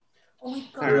my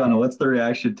Brianna, God. what's the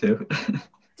reaction to?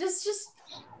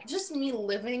 Just me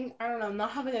living. I don't know. I'm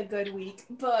not having a good week,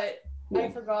 but I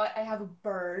forgot I have a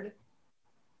bird.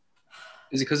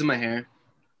 Is it because of my hair?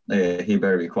 Yeah, he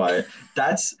better be quiet.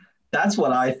 That's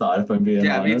what I thought, if I'm being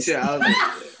Yeah, me honest. too. I was like,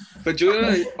 but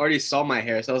Juliana already saw my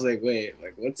hair, so I was like, wait,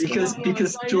 like what's Because going on?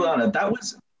 because Juliana,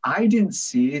 I didn't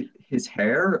see his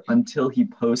hair until he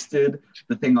posted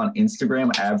the thing on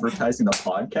Instagram advertising the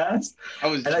podcast. I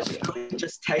was And I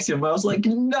just texted him. I was like,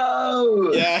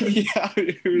 no,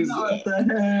 it was, not the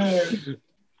hair.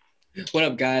 What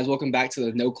up, guys? Welcome back to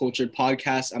the No Cultured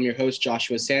Podcast. I'm your host,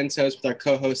 Joshua Santos, with our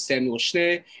co-host, Samuel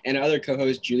Schnee, and our other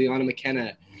co-host, Juliana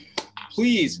McKenna.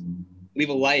 Please leave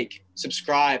a like,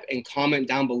 subscribe, and comment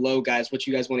down below, guys, what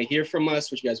you guys want to hear from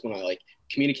us, what you guys want to,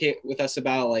 communicate with us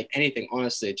about, anything,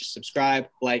 honestly. Just subscribe,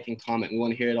 like, and comment. We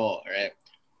want to hear it all right?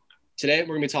 Today, we're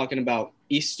going to be talking about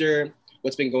Easter,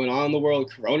 what's been going on in the world,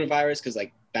 coronavirus, because,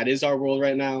 that is our world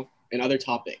right now, and other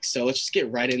topics. So let's just get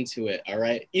right into it, all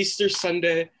right? Easter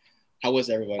Sunday. How was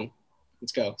everyone?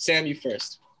 Let's go. Sam, you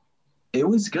first. It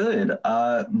was good.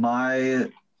 My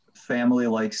family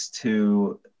likes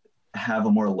to have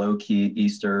a more low-key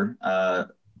Easter.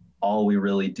 All we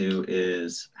really do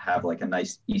is have a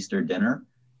nice Easter dinner.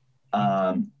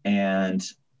 And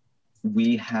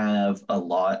we have a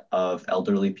lot of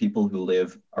elderly people who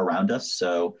live around us.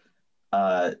 So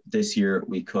this year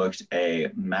we cooked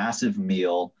a massive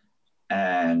meal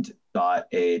and got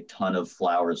a ton of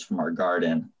flowers from our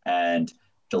garden and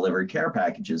delivered care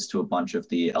packages to a bunch of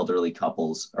the elderly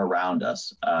couples around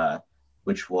us,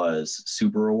 which was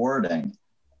super rewarding.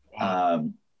 Wow.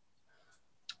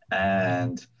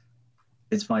 And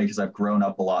it's funny because I've grown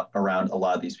up around a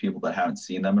lot of these people but haven't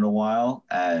seen them in a while,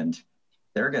 and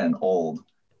they're getting old.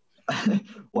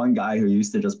 One guy who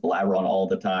used to just blabber on all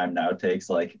the time now takes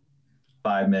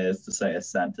 5 minutes to say a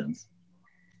sentence.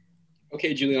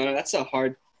 Okay, Juliana, that's a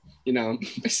hard,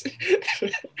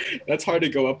 that's hard to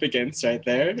go up against right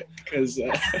there, because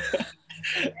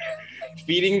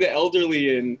feeding the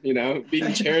elderly and,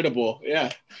 being charitable.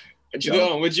 Yeah.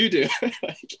 Juliana, what'd you do?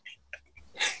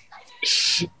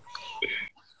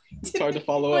 It's hard to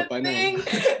follow up, I know.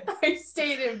 I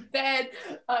stayed in bed.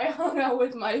 I hung out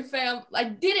with my family. I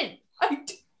didn't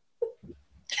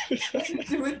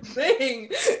do a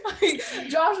thing.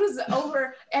 Josh was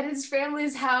over at his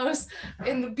family's house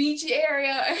in the beach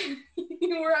area.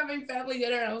 We were having family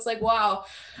dinner, and I was like, wow,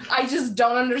 I just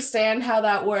don't understand how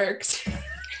that works.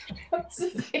 I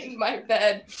was in my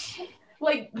bed,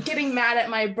 getting mad at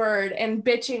my bird and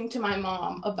bitching to my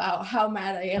mom about how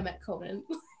mad I am at Conan.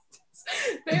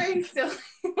 Very silly.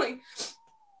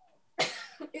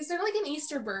 Is there an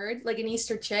Easter bird, an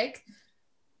Easter chick?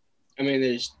 I mean,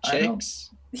 there's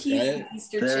chicks. He's right? an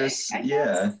Easter chick.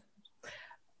 Yeah.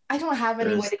 I don't have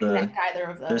any way to connect either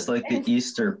of those. There's the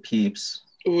Easter peeps.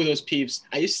 Ooh, those peeps.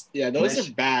 Those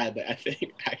are bad, I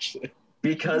think, actually.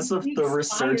 Because of the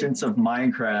resurgence of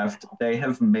Minecraft, they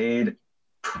have made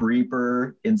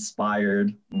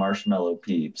Creeper-inspired marshmallow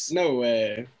peeps. No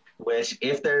way. Which,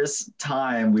 if there's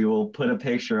time, we will put a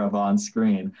picture of on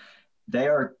screen. They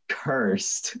are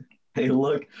cursed. They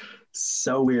look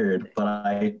so weird, but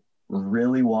I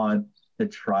really want to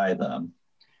try them.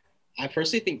 I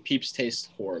personally think peeps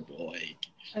taste horrible.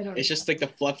 I don't it's just the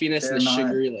fluffiness and the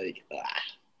sugary,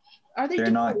 Are they? They're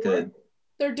decor? not good.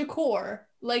 They're decor.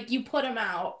 You put them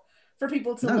out for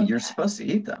people to. No, you're supposed to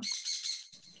eat them.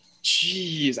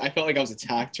 Jeez, I felt like I was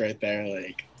attacked right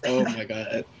there. Oh my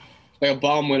god, a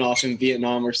bomb went off in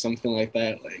Vietnam or something like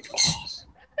that. Oh,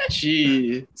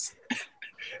 jeez,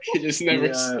 it just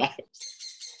never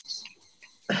stops.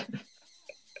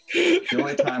 The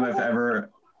only time I've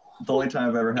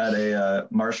ever had a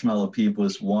marshmallow peep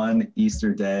was one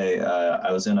Easter day.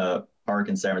 I was in a park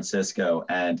in San Francisco,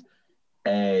 and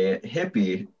a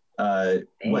hippie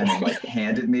went and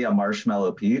handed me a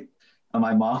marshmallow peep, and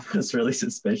my mom was really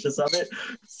suspicious of it,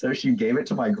 so she gave it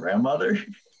to my grandmother.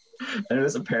 And it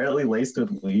was apparently laced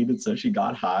with weed, and so she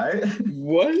got high.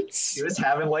 What? She was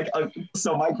having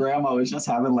so my grandma was just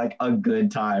having a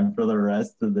good time for the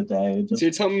rest of the day. So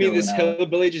you're telling me this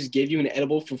hillbilly just gave you an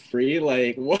edible for free?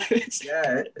 What?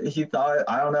 Yeah, he thought,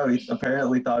 I don't know, he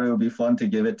apparently thought it would be fun to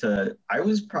give it to, I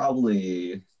was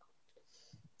probably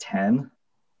 10,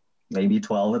 maybe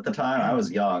 12 at the time. I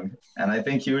was young, and I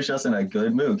think he was just in a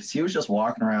good mood because he was just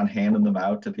walking around handing them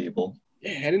out to people.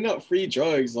 Yeah, handing out free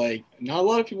drugs, not a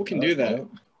lot of people can do that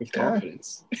with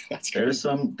confidence. That's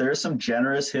crazy. There's some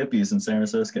generous hippies in San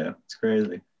Francisco. It's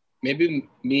crazy. Maybe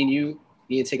me and you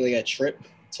need to take a trip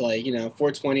to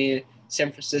 420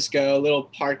 San Francisco, little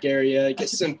park area, get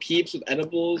some peeps with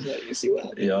edibles. You see what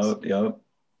happens. Yep.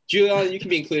 Juliana, you can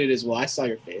be included as well. I saw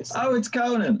your face. Oh, it's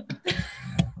Conan.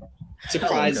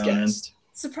 Surprise Hello, Conan. guest.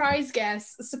 Surprise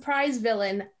guest, surprise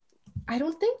villain. I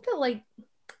don't think that, like,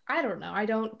 I don't know. I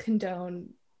don't condone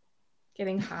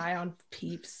getting high on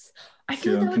Peeps. I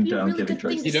feel like that would be a really good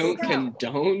thing to You don't sell.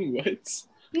 condone what?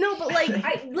 No, but like,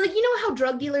 you know how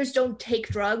drug dealers don't take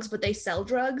drugs, but they sell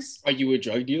drugs? Are you a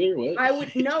drug dealer? What? I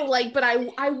would no, like, but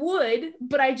I would,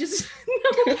 but I just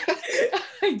no,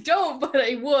 I don't, but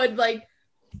I would. Like,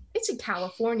 it's in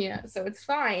California, so it's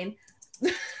fine.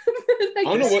 Like, I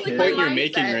don't know what that's, point my you're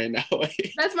making mindset. right now.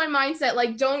 Like, That's my mindset.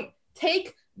 Like, don't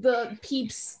take the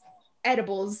Peeps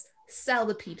edibles, sell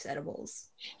the Peeps edibles.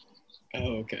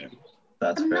 oh, okay.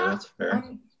 That's I'm fair. not- That's fair.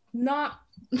 I'm not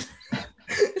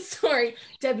sorry,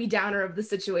 Debbie Downer of the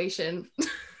situation.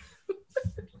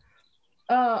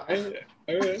 I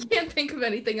Can't think of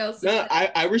anything else. No,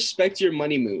 I respect your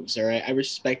money moves, all right? I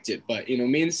respect it. But, you know,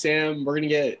 me and Sam, we're going to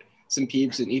get some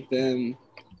Peeps and eat them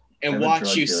I and have a watch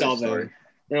drug you dealer sell story. them.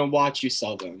 We're going to watch you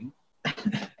sell them.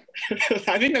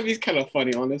 I think that'd be kind of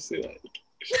funny, honestly. Like,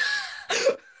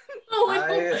 No,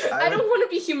 I don't would- want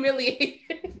to be humiliated.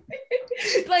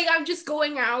 Like, I'm just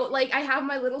going out, like, I have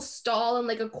my little stall in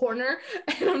like a corner,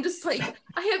 and I'm just like,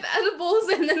 I have edibles,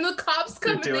 and then the cops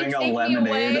come and they doing a take me lemonade.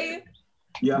 away.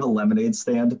 You have a lemonade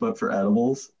stand, but for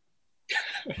edibles.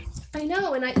 I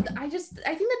know, and I think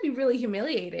that'd be really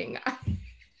humiliating.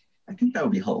 I think that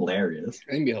would be hilarious.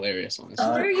 I think it'd be hilarious, honestly.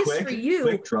 Hilarious for you.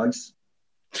 Quick drugs.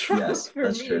 Yes, For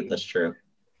that's me. true. That's true.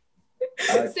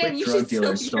 Sam, Quick you drug should dealer sell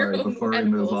your story own before we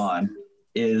move edibles. on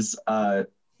is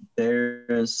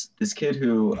there's this kid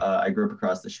who I grew up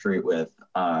across the street with.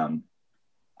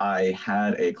 I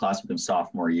had a class with him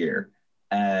sophomore year,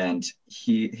 and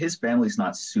his family's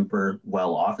not super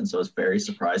well off, and so I was very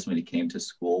surprised when he came to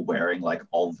school wearing like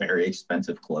all very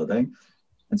expensive clothing.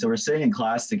 And so we're sitting in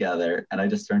class together, and I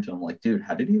just turned to him like, dude,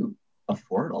 how did you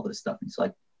afford all this stuff? And he's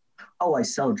like, oh, I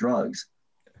sell drugs.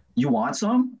 You want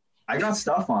some? I got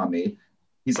stuff on me.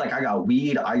 He's like, I got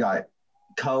weed, I got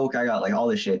coke, I got like all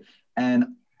this shit. And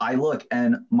I look,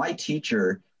 and my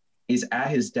teacher is at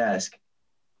his desk,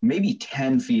 maybe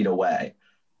 10 feet away,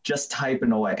 just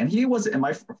typing away. And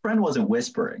my friend wasn't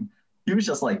whispering. He was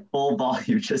just like full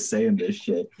volume, just saying this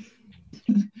shit.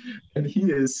 And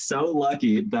he is so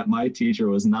lucky that my teacher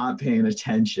was not paying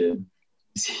attention.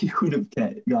 He would have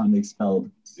gotten expelled.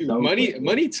 Dude, So quickly.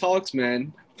 money talks,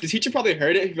 man. The teacher probably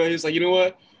heard it, but he was like, you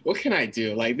know what can I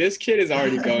do? Like, this kid is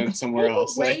already going somewhere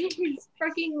else. Way Like, his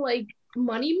freaking like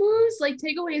money moves, like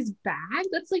take away his bag.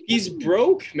 That's like he's fucking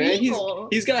broke, man. evil.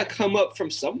 He's got to come up from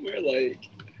somewhere. Like,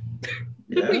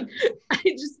 Yeah.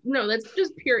 That's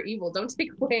just pure evil. Don't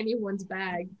take away anyone's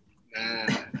bag. nah.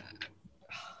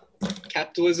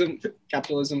 Capitalism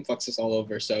fucks us all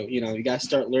over. So, you know, you got to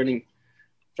start learning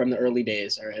from the early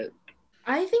days, all right?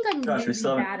 I think I'm Gosh, we really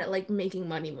still- bad at like making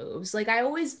money moves. Like, I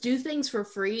always do things for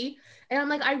free, and I'm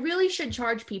like, I really should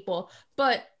charge people,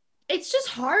 but it's just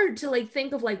hard to like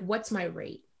think of like what's my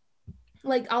rate.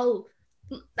 Like, I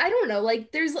don't know.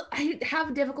 Like, I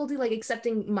have difficulty like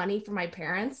accepting money from my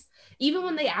parents, even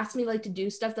when they ask me like to do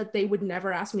stuff that they would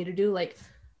never ask me to do, like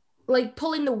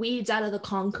pulling the weeds out of the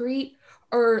concrete,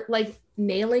 or like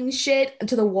nailing shit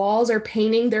to the walls, or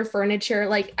painting their furniture.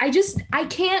 Like, I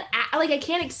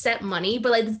can't accept money,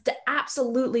 but like it's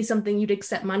absolutely something you'd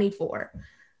accept money for.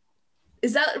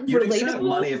 Is that You'd accept relatable?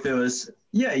 money if it was,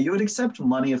 yeah, you would accept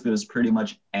money if it was pretty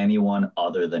much anyone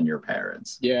other than your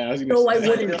parents. Yeah, I was gonna No, I say.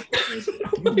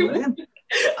 wouldn't. You wouldn't?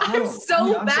 I'm Oh,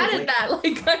 so I'm bad so at that.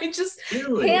 Like, I just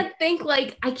Really? can't think,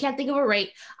 like, I can't think of a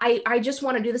rate. I just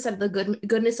want to do this out of the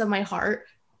goodness of my heart.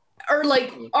 Or No,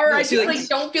 I see, just like- like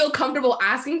don't feel comfortable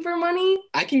asking for money.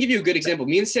 I can give you a good example.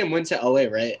 Me and Sam went to LA,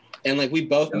 right? And like we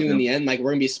both knew in the end, like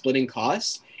we're gonna be splitting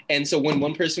costs. And so when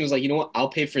one person was like, you know what, I'll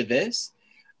pay for this,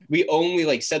 we only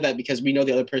like said that because we know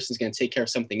the other person's gonna take care of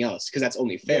something else, because that's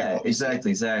only fair. Yeah, obviously.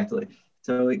 exactly.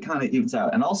 So it kind of evens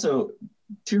out. And also,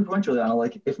 to your point, Juliana,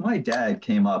 like if my dad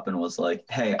came up and was like,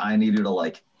 hey, I need you to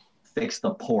like fix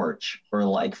the porch or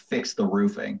like fix the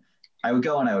roofing, I would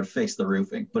go and I would fix the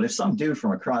roofing. But if some dude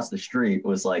from across the street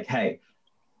was like, hey,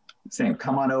 Sam,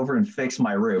 come on over and fix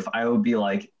my roof, I would be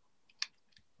like,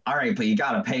 all right, but you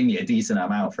got to pay me a decent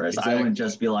amount first. I Exactly. wouldn't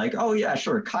just be like, oh, yeah,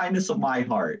 sure, kindness of my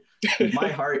heart. My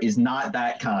heart is not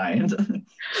that kind.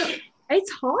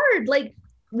 It's hard. Like,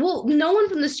 well, no one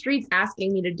from the street's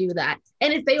asking me to do that.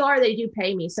 And if they are, they do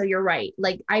pay me. So you're right.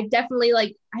 Like, I definitely,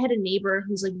 like, I had a neighbor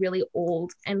who's like really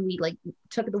old, and we like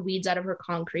took the weeds out of her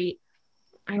concrete.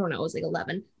 I don't know, it was like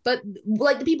 11. But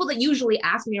like the people that usually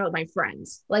ask me are like my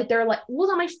friends. Like, they're like, well,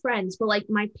 not my friends, but like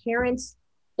my parents'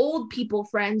 old people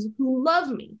friends who love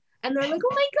me. And they're like,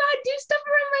 oh my God, do stuff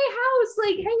around my house.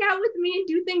 Like, hang out with me and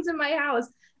do things in my house.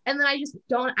 And then I just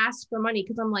don't ask for money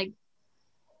because I'm like,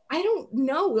 I don't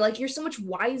know. Like, you're so much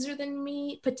wiser than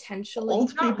me, potentially.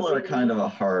 Old Not people are really. kind of a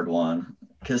hard one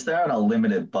because they're on a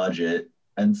limited budget.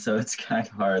 And so it's kind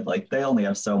of hard. Like they only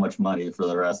have so much money for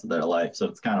the rest of their life. So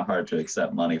it's kind of hard to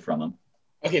accept money from them.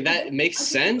 Okay, that makes I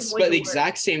think sense. it's way But at the to work.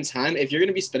 exact same time, if you're going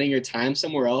to be spending your time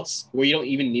somewhere else where you don't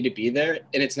even need to be there,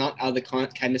 and it's not out of the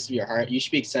kindness of your heart, you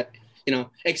should be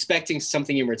expecting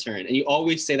something in return. And you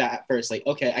always say that at first, like,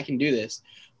 okay, I can do this,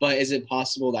 but is it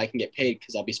possible that I can get paid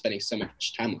because I'll be spending so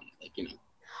much time on it? Like,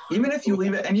 Even if you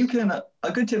leave it, and you can, a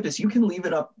good tip is you can leave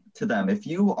it up to them. If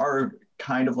you are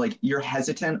kind of like, you're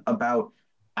hesitant about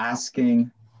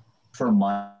asking for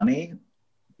money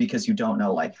because you don't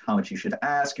know like how much you should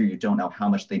ask or you don't know how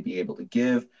much they'd be able to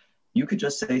give, you could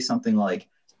just say something like,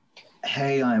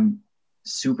 hey, I'm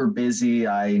super busy.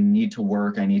 I need to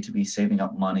work. I need to be saving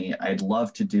up money. I'd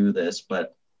love to do this,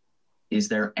 but is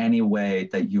there any way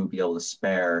that you would be able to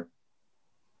spare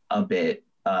a bit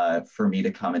for me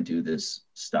to come and do this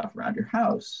stuff around your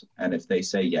house? And if they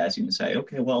say yes, you can say,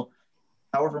 okay, well,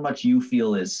 however much you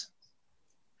think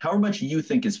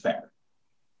is fair.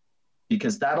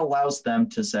 Because that allows them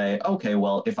to say, okay,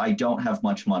 well, if I don't have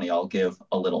much money, I'll give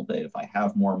a little bit. If I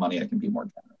have more money, I can be more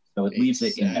generous. So it leaves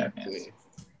it in their hands.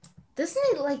 Doesn't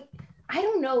it, like, I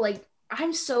don't know, like,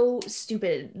 I'm so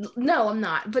stupid. No, I'm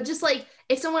not. But just like,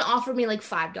 if someone offered me like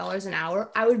 $5 an hour,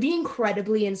 I would be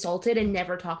incredibly insulted and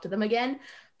never talk to them again.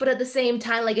 But at the same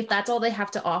time, like, if that's all they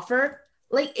have to offer,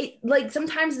 like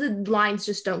sometimes the lines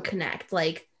just don't connect.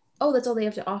 Like, oh, that's all they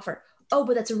have to offer. Oh,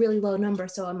 but that's a really low number,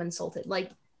 so I'm insulted.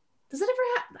 Like, does that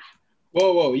ever happen?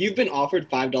 Whoa! You've been offered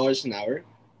 $5 an hour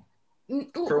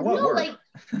For what work? Like,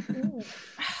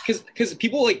 because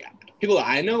people that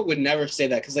I know would never say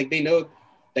that because like they know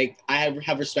like I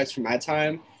have respect for my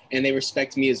time and they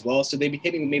respect me as well. So they'd be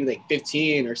hitting maybe like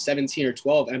 15 or 17 or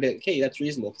 12, and I'd be like, okay, that's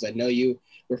reasonable because I know you,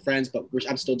 we're friends, but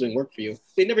I'm still doing work for you.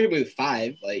 They never hit me with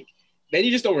 5. Like then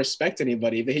you just don't respect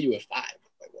anybody if they hit you with 5.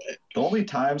 Like what? The only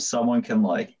time someone can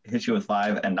like hit you with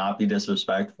 5 and not be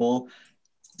disrespectful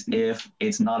if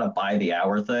it's not a by the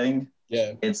hour thing.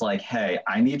 Yeah. It's like, hey,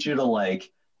 I need you to like,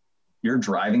 you're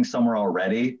driving somewhere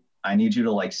already. I need you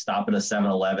to like stop at a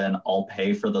 7-Eleven. I'll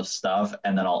pay for the stuff.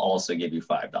 And then I'll also give you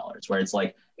 $5, where it's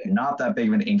like not that big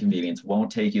of an inconvenience, won't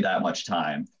take you that much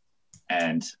time.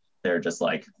 And they're just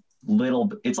like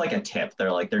it's like a tip.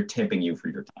 They're tipping you for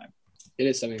your time. It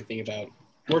is something to think about.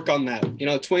 Work on that.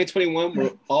 2021,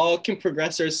 we all can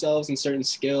progress ourselves in certain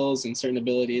skills and certain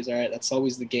abilities. All right. That's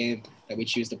always the game that we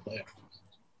choose to play.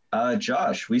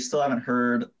 Josh, we still haven't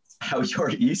heard how your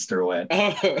Easter went.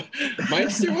 My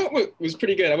Easter was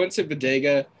pretty good. I went to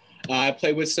Bodega. I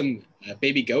played with some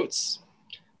baby goats.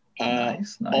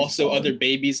 Nice. Also other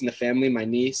babies in the family, my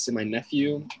niece and my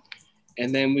nephew.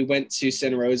 And then we went to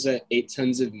Santa Rosa, 8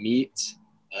 tons of meat.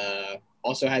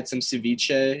 Also had some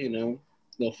ceviche, a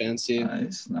little fancy.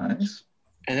 Nice.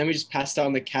 And then we just passed out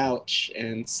on the couch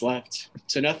and slept.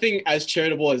 So nothing as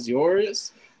charitable as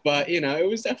yours, but it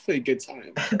was definitely a good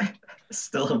time.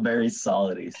 Still a very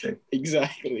solid Easter.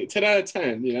 Exactly. 10 out of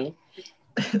 10,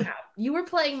 You were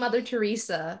playing Mother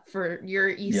Teresa for your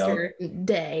Easter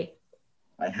day.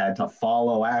 I had to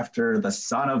follow after the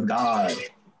Son of God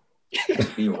to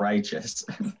be righteous.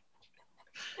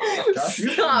 Josh,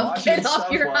 Stop. Get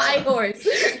off your high horse.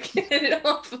 Get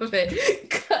off of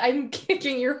it. I'm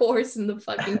kicking your horse in the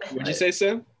fucking butt. What'd you say,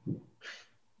 Sam?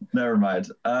 Never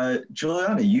mind.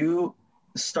 Juliana, you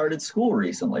started school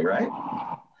recently, right?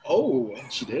 Oh,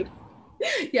 she did?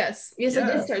 Yes, I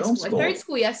did start school. I started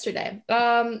school yesterday.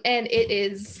 And it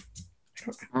is,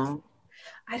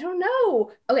 I don't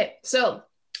know. Okay, so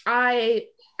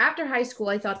after high school,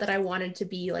 I thought that I wanted to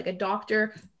be like a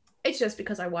doctor. It's just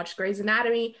because I watched Grey's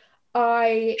Anatomy.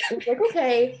 I was like,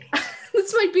 okay,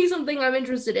 this might be something I'm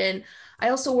interested in. I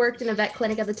also worked in a vet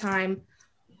clinic at the time,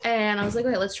 and I was like,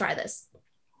 okay, let's try this.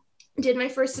 Did my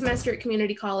first semester at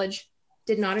community college,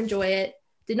 did not enjoy it,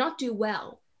 did not do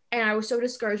well. And I was so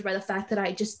discouraged by the fact that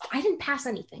I didn't pass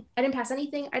anything. I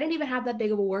didn't even have that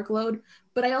big of a workload,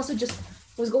 but I also just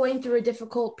was going through a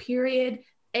difficult period,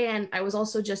 and I was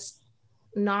also just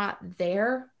not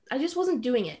there. I just wasn't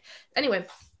doing it. Anyway,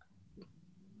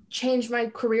 changed my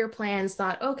career plans,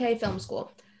 thought, okay, film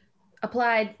school.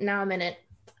 Applied, now I'm in it.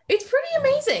 It's pretty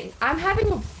amazing. I'm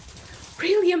having a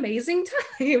really amazing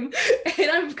time,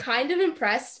 and I'm kind of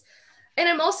impressed. And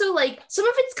I'm also like, some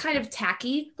of it's kind of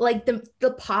tacky, like the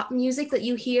pop music that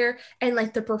you hear and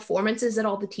like the performances that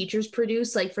all the teachers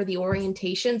produce, like for the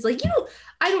orientations. Like,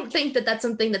 I don't think that that's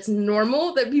something that's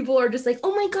normal, that people are just like,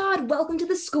 oh my God, welcome to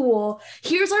the school.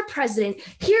 Here's our president.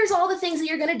 Here's all the things that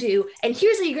you're going to do. And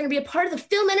here's how you're going to be a part of the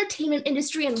film entertainment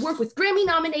industry and work with Grammy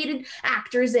nominated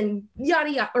actors and yada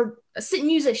yada, or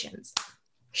musicians.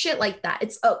 Shit like that.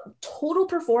 It's a total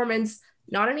performance,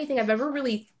 not anything I've ever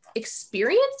really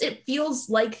experienced. It feels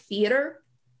like theater,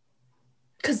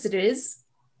 because it is.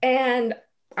 And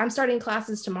I'm starting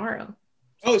classes tomorrow.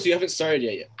 Oh, so you haven't started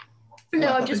yet?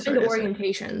 No, I've just been to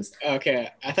orientations. Okay,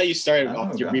 I thought you started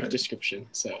off your brief description.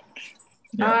 So,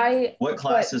 what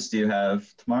classes do you have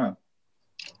tomorrow?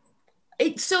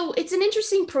 So it's an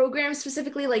interesting program.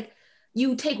 Specifically, like,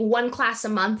 you take one class a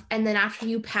month, and then after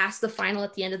you pass the final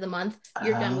at the end of the month,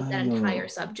 you're done with that entire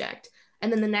subject.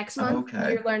 And then the next month,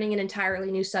 you're learning an entirely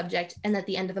new subject. And at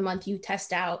the end of the month, you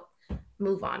test out,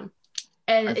 move on.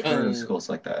 And I've heard of schools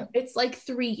like that. It's like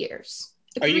 3 years.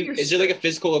 Is there like a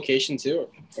physical location too,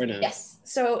 or no? Yes.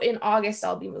 So in August,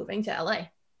 I'll be moving to LA.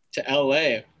 To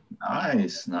LA.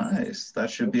 Nice.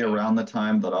 That should be around the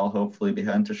time that I'll hopefully be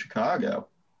heading to Chicago.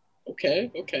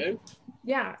 Okay.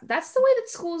 Yeah, that's the way that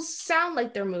schools sound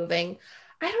like they're moving.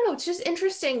 I don't know. It's just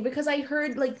interesting because I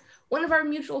heard like one of our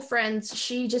mutual friends,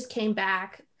 she just came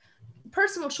back,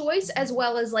 personal choice, as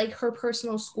well as like her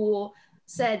personal school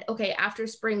said, okay, after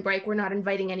spring break, we're not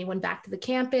inviting anyone back to the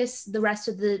campus. The rest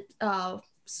of the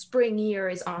spring year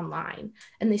is online.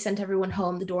 And they sent everyone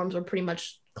home. The dorms were pretty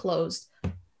much closed.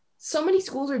 So many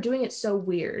schools are doing it so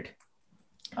weird.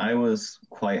 I was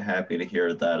quite happy to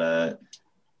hear that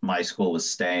my school was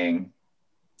staying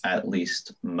at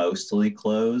least mostly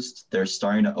closed. They're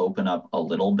starting to open up a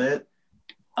little bit,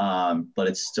 but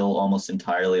it's still almost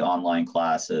entirely online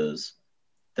classes.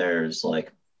 There's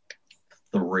like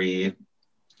 3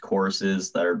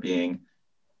 courses that are being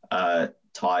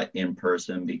taught in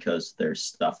person because there's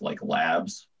stuff like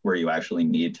labs where you actually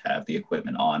need to have the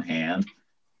equipment on hand.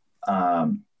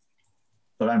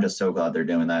 But I'm just so glad they're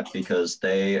doing that because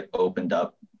they opened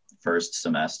up first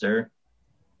semester,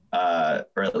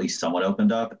 or at least somewhat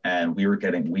opened up, and we were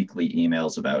getting weekly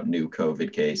emails about new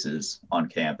COVID cases on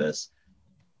campus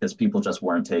because people just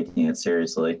weren't taking it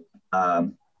seriously.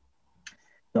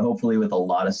 So hopefully with a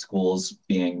lot of schools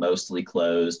being mostly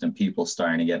closed and people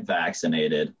starting to get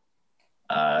vaccinated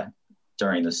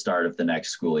during the start of the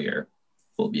next school year,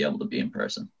 we'll be able to be in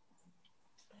person.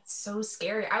 That's so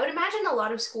scary. I would imagine a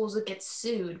lot of schools would get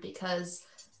sued because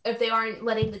if they aren't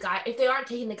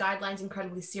taking the guidelines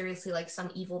incredibly seriously, like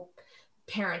some evil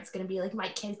parent's going to be like, my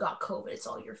kid got COVID, it's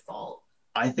all your fault.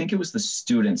 I think it was the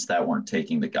students that weren't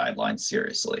taking the guidelines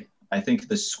seriously. I think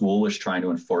the school was trying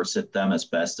to enforce them as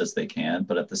best as they can,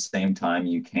 but at the same time,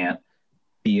 you can't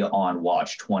be on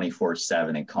watch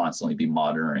 24/7 and constantly be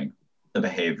monitoring the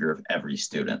behavior of every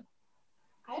student.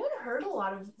 I haven't heard a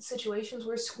lot of situations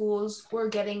where schools were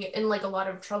getting in like a lot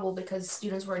of trouble because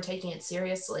students weren't taking it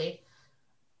seriously.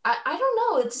 I don't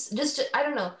know. It's just, I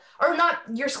don't know. Or not,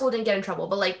 your school didn't get in trouble,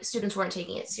 but like students weren't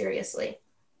taking it seriously.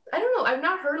 I don't know. I've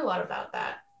not heard a lot about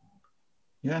that.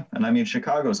 Yeah. And I mean,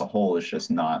 Chicago as a whole is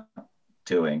just not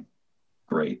doing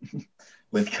great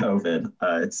with COVID.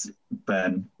 It's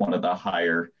been one of the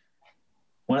higher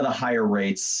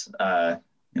rates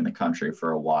in the country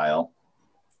for a while,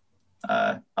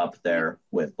 up there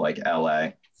with like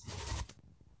LA.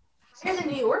 Higher than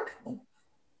New York?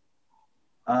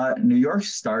 New York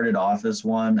started off as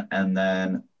one and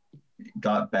then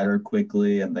got better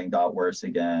quickly and then got worse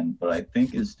again, but I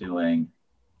think is doing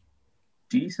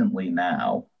decently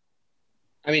now.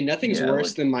 I mean, nothing's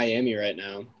worse than Miami right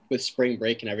now with spring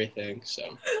break and everything. So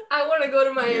I want to go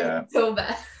to Miami so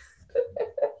bad.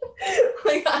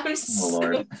 Like, I'm so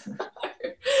Lord.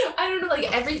 I don't know, like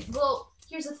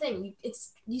here's the thing.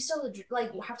 You still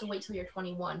like have to wait till you're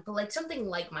 21, but like something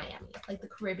like Miami, like the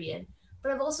Caribbean.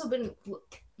 But I've also been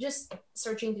just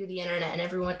searching through the internet, and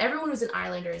everyone who's an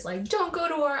islander is like, don't go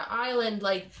to our island.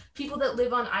 Like, people that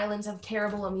live on islands have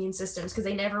terrible immune systems because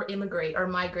they never immigrate or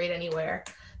migrate anywhere.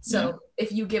 So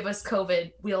if you give us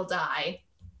COVID, we'll die.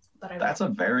 But that's a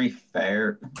very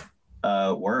fair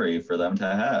worry for them to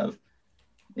have.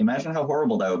 Imagine how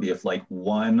horrible that would be if a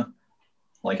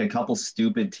couple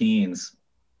stupid teens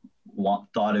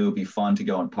thought it would be fun to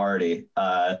go and party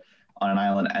on an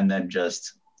island and then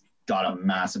just got a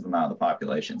massive amount of the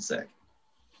population sick.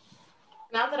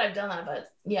 Not that I've done that,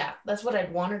 but yeah, that's what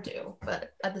I'd want to do.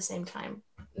 But at the same time,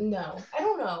 no. I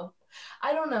don't know.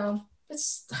 I don't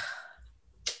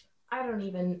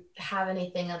even have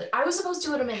anything other. I was supposed to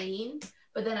go to Medellin,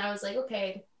 but then I was like,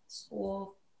 okay,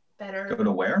 school, better. Go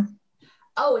to where?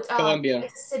 Oh, Colombia.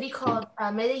 it's a city called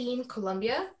Medellin,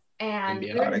 Colombia, and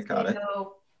Colombia. they're Got it, just got gonna it.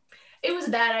 go. It was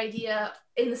a bad idea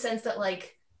in the sense that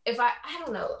like if I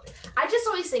don't know, I just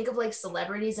always think of like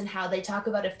celebrities and how they talk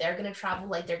about if they're gonna travel,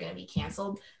 like they're gonna be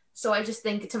canceled. So I just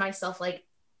think to myself like,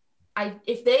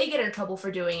 if they get in trouble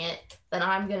for doing it, then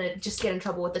I'm gonna just get in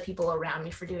trouble with the people around me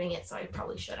for doing it. So I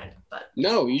probably shouldn't. But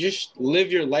No, you just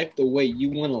live your life the way you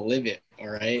want to live it. All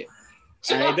right.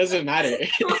 It doesn't matter.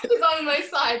 Josh is on my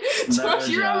side. No, Josh,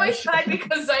 you're on my Josh. side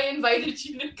because I invited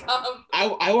you to come.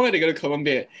 I wanted to go to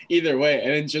Colombia either way, and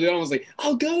then Juliana was like,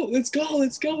 "I'll go. Let's go.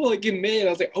 Like in May." And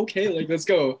I was like, "Okay, like let's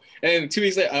go." And 2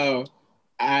 weeks later, oh,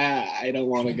 I don't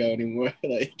want to go anymore.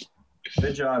 Like,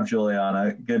 Good job,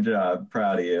 Juliana. Good job.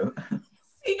 Proud of you.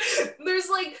 There's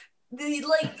like the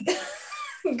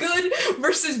like good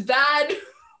versus bad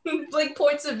like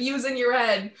points of views in your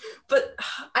head, but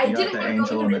I You got didn't the want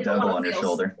to go angel because and I the didn't devil want on to your fail.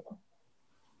 shoulder.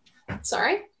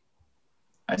 Sorry,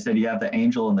 I said you have the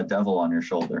angel and the devil on your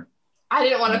shoulder. I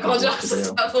didn't want to call What to Josh the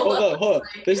do. devil. hold on.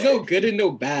 There's no good and no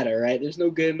bad. All right. There's no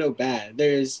good and no bad.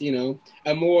 There's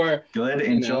a more Good,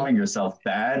 enjoying yourself.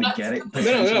 Bad,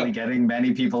 potentially getting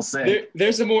many people sick.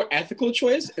 there's a more ethical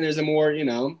choice and there's a more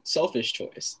selfish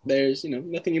choice. There's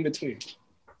nothing in between.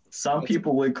 Some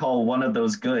people would call one of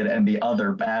those good and the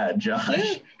other bad, Josh.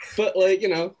 Yeah, but like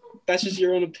that's just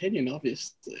your own opinion,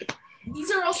 obviously.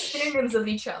 These are all synonyms of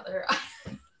each other.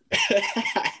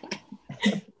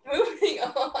 Moving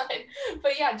on.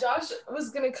 But yeah, Josh was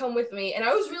gonna come with me and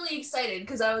I was really excited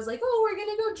because I was like, oh, we're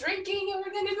gonna go drinking and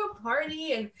we're gonna go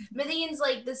party, and Medellin's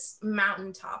like this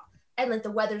mountaintop and like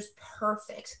the weather's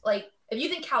perfect. Like if you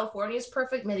think California is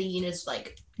perfect, Medellin is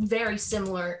like very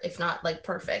similar, if not like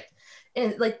perfect.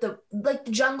 And like the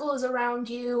jungle is around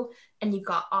you and you've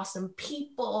got awesome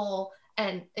people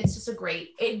and it's just a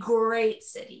great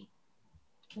city.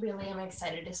 Really, I'm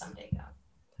excited to someday go.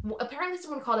 Apparently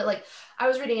someone called it like, I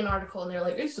was reading an article and they're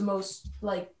like, it's the most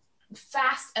like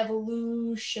fast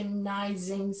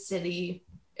evolutionizing city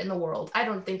in the world. I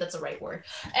don't think that's the right word.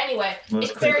 Anyway,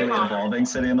 Most it's very quickly modern. evolving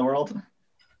city in the world.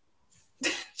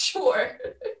 Sure.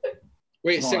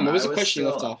 Wait, Hold Sam, on, what was I the was question you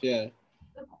left still- off? Yeah.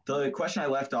 The question I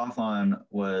left off on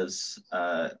was,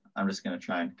 I'm just going to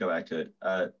try and go back to it.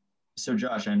 So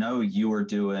Josh, I know you were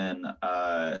doing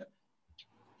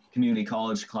community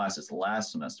college classes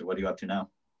last semester. What are you up to now?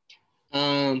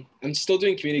 I'm still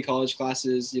doing community college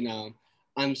classes.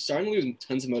 I'm starting to lose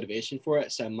tons of motivation for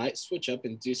it, so I might switch up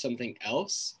and do something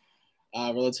else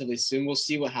relatively soon. We'll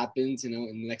see what happens, in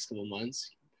the next couple of months.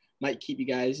 Might keep you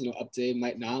guys, updated,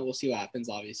 might not. We'll see what happens,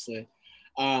 obviously.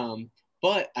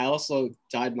 But I also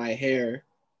dyed my hair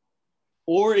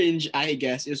orange, I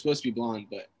guess. It was supposed to be blonde,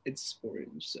 but it's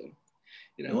orange, so,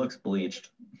 It looks bleached.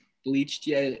 Bleached,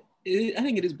 yeah. I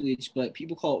think it is bleached, but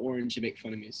people call it orange to make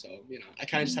fun of me. So, I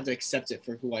kind of just have to accept it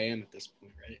for who I am at this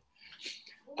point, right?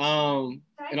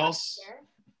 And also,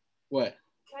 what?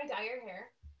 Can I dye your hair?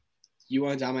 You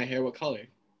want to dye my hair? What color?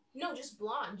 No, just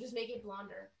blonde. Just make it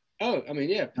blonder. Oh, I mean,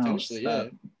 yeah, potentially, yeah.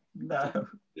 No.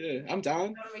 Yeah, I'm down.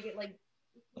 I gotta make it like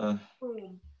Uh,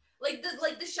 boom. Like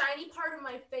the shiny part of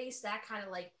my face, that kind of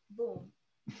like boom.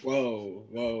 Whoa.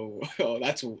 Oh,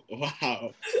 that's wow.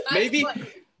 That's Maybe what-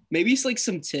 it's like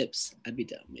some tips. I'd be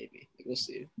down, maybe. We'll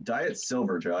see. dye it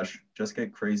silver, Josh. Just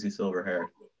get crazy silver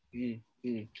hair.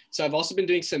 So I've also been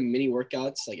doing some mini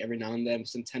workouts, like every now and then,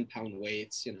 some 10-pound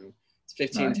weights, it's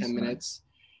 15, 10 minutes,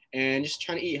 and just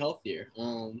trying to eat healthier,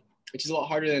 which is a lot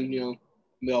harder than,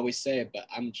 we always say, but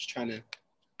I'm just trying to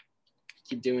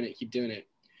keep doing it.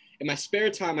 In my spare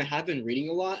time, I have been reading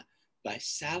a lot, but I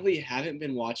sadly haven't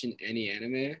been watching any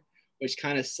anime, which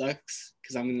kind of sucks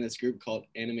because I'm in this group called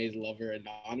Anime Lover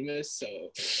Anonymous. So,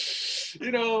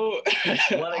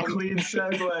 What a clean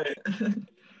segue.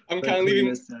 I'm kind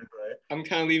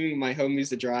of leaving my homies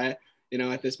to dry,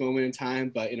 at this moment in time,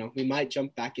 but we might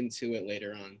jump back into it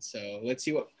later on. So let's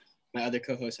see what my other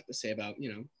co-hosts have to say about,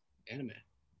 anime.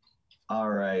 All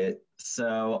right.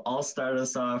 So I'll start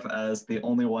us off as the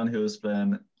only one who's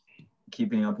been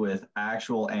keeping up with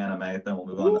actual anime. Then we'll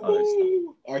move on to other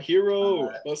stuff. Our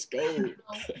hero. Let's go.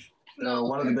 So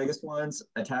one of the biggest ones,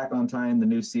 Attack on Titan, the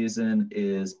new season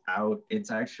is out.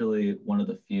 It's actually one of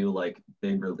the few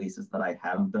big releases that I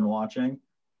haven't been watching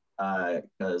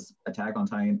because Attack on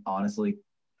Titan honestly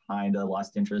kind of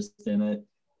lost interest in it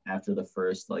after the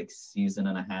first season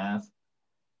and a half.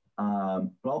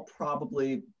 But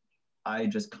I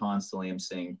just constantly am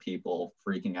seeing people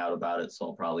freaking out about it, so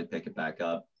I'll probably pick it back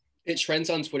up. It trends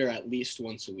on Twitter at least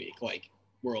once a week,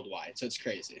 worldwide, so it's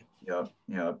crazy. Yep.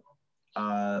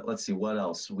 Let's see, what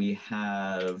else? We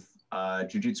have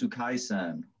Jujutsu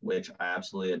Kaisen, which I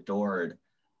absolutely adored.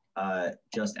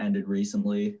 Just ended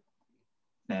recently.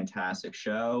 fantastic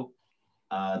show.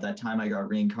 That time I got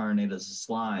reincarnated as a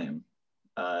slime.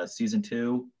 Season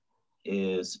 2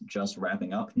 is just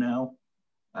wrapping up now.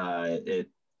 It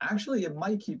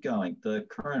might keep going. The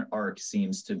current arc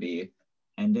seems to be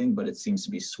ending, but it seems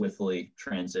to be swiftly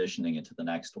transitioning into the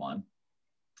next one.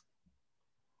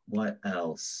 What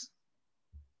else?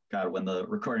 God, when the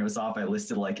recording was off, I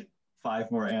listed like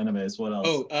 5 more animes. What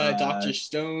else? Dr.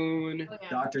 Stone. Oh, yeah.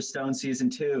 Dr. Stone season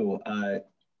 2.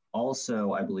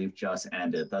 Also, I believe just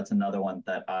ended. That's another one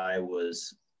that I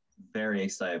was very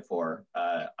excited for.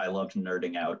 I loved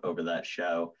nerding out over that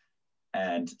show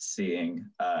and seeing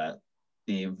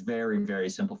the very, very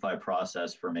simplified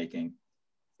process for making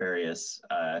various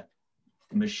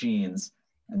machines.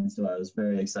 And so I was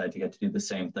very excited to get to do the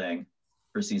same thing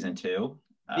for season 2.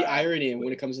 The irony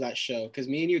when it comes to that show, because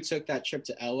me and you took that trip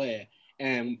to LA,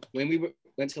 and when we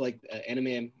went to like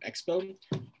Anime Expo,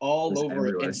 all over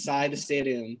everywhere. inside the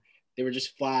stadium, there were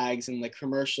just flags and like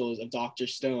commercials of Dr.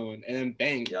 Stone, and then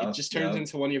bang, it just turns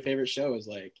into one of your favorite shows.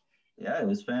 Like, yeah, it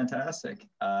was fantastic.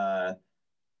 Dr.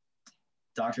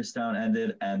 Stone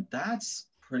ended, and that's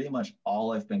pretty much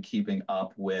all I've been keeping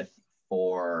up with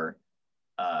for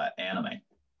anime.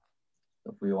 So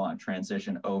if we want to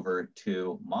transition over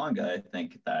to manga, I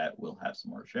think that we'll have some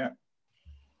more to share.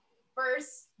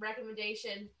 First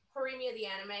recommendation, Horimiya the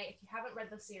Anime. If you haven't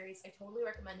read the series, I totally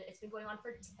recommend it. It's been going on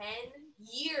for 10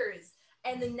 years.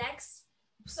 And the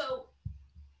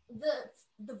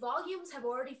volumes have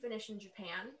already finished in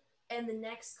Japan, and the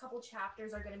next couple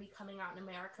chapters are going to be coming out in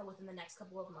America within the next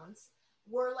couple of months.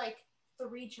 We're like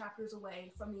 3 chapters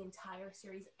away from the entire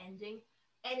series ending.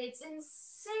 And it's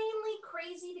insanely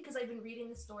crazy because I've been reading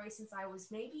the story since I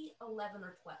was maybe 11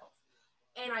 or 12.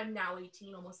 And I'm now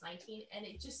 18, almost 19. And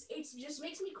it just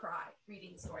makes me cry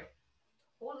reading the story.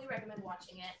 Totally recommend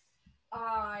watching it.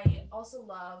 I also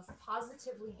love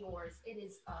Positively Yours. It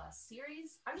is a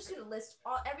series. I'm just going to list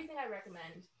everything I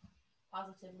recommend.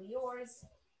 Positively Yours.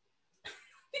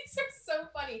 These are so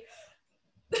funny.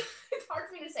 It's hard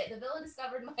for me to say. The villain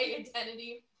discovered my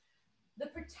identity. The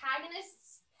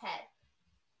protagonist's pet.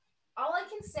 All I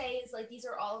can say is like these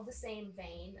are all of the same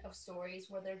vein of stories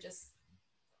where they're just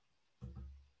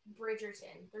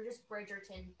Bridgerton. They're just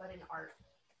Bridgerton, but in art.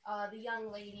 The young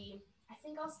lady, I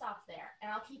think I'll stop there, and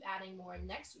I'll keep adding more in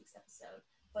next week's episode.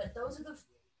 But those are the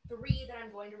 3 that I'm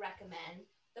going to recommend.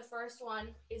 The first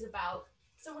one is about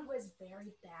someone who has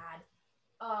very bad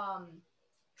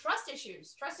trust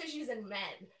issues in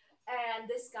men. And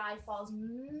this guy falls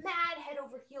mad head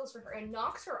over heels for her and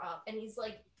knocks her up, and he's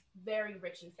like very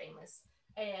rich and famous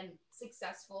and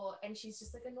successful, and she's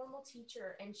just like a normal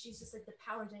teacher, and she's just like the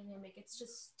power dynamic, it's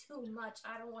just too much,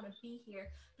 I don't want to be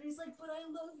here, but he's like, but I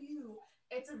love you.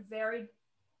 It's a very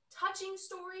touching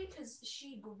story because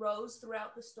she grows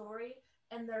throughout the story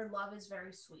and their love is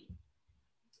very sweet.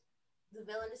 The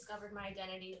villain discovered my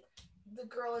identity. The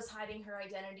girl is hiding her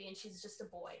identity and she's just a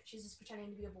boy. She's just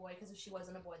pretending to be a boy because if she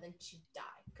wasn't a boy then she'd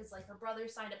die, because like her brother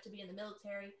signed up to be in the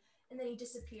military and then he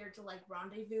disappeared to like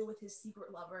rendezvous with his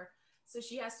secret lover. So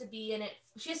she has to be in it.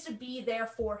 She has to be there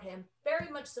for him. Very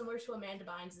much similar to Amanda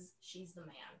Bynes' She's the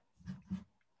Man.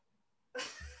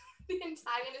 The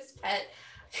antagonist pet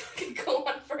could go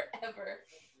on forever.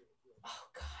 Oh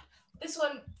God. This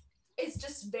one is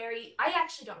just very, I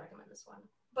actually don't recommend this one.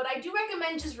 But I do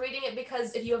recommend just reading it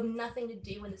because if you have nothing to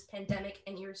do in this pandemic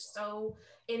and you're so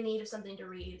in need of something to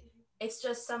read, it's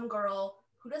just some girl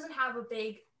who doesn't have a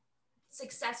big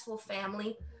successful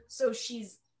family, so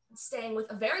she's staying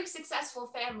with a very successful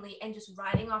family and just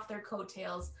riding off their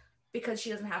coattails because she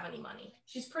doesn't have any money.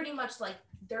 She's pretty much like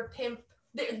their pimp.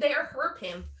 They're her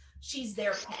pimp. She's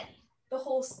their pet. The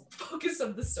whole focus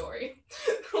of the story.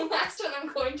 The last one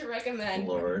I'm going to recommend.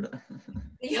 Lord.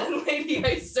 The young lady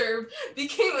I served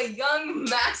became a young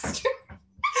master.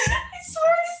 I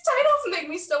swear these titles make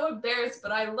me so embarrassed,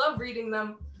 but I love reading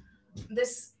them.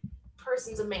 This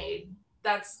person's a maid.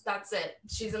 That's it.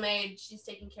 She's a maid. She's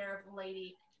taking care of a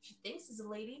lady she thinks is a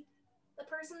lady. The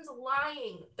person's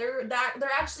lying. They're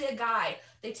actually a guy.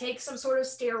 They take some sort of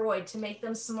steroid to make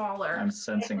them smaller. I'm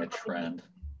sensing a trend.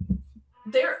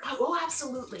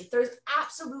 Absolutely. There's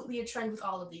absolutely a trend with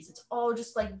all of these. It's all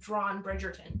just like drawn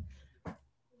Bridgerton.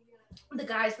 The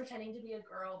guy's pretending to be a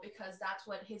girl because that's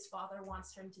what his father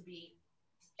wants him to be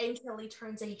until he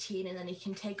turns 18, and then he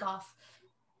can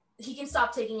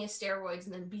stop taking his steroids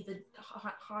and then be the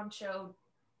honcho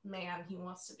man he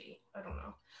wants to be. I don't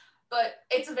know. But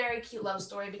it's a very cute love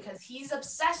story because he's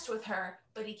obsessed with her,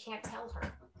 but he can't tell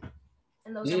her.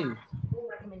 And those are my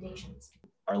recommendations.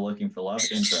 Are looking for love?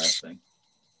 Interesting.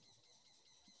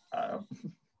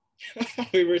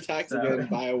 We were attacked again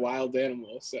by a wild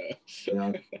animal, so.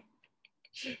 Yeah.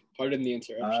 Pardon the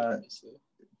interruption. Obviously.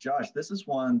 Josh, this is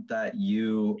one that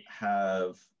you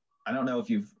have. I don't know if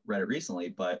you've read it recently,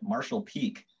 but Marshall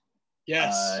Peak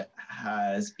Yes.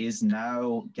 is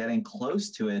now getting close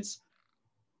to its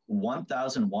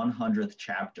 1,100th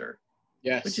chapter.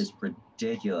 Yes. Which is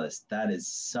ridiculous. That is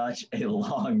such a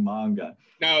long manga.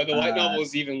 No, the light novel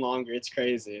is even longer. It's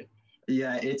crazy.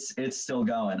 Yeah, it's still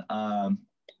going.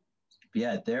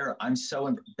 Yeah, they're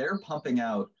pumping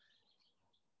out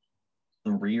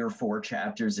 3 or 4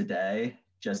 chapters a day,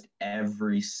 just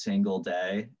every single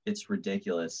day. It's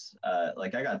ridiculous.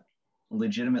 Like I got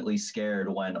legitimately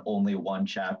scared when only 1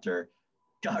 chapter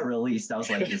got released. I was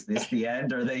like, is this the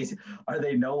end? Are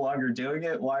they no longer doing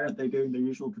it? Why aren't they doing their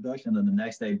usual production? And the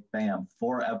next day, bam,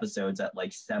 4 episodes at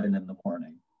like 7 in the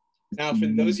morning. Now, for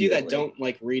those of you that don't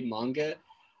like read manga,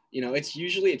 it's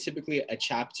typically a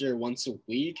chapter once a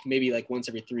week, maybe like once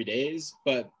every 3 days.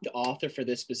 But the author for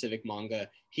this specific manga,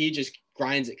 he just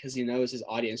grinds it because he knows his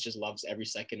audience just loves every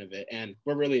second of it. And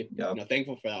we're really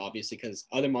thankful for that, obviously, because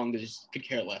other mangas just could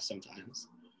care less sometimes.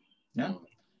 Yeah.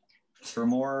 For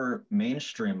more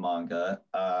mainstream manga,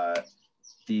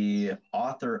 the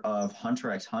author of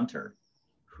Hunter x Hunter,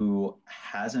 who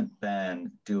hasn't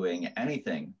been doing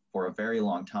anything for a very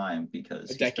long time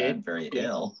because he's been very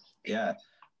ill. Yeah.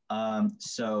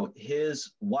 So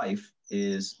his wife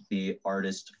is the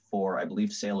artist for, I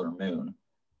believe, Sailor Moon.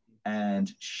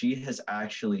 And she has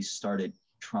actually started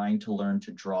trying to learn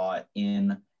to draw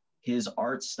in his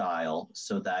art style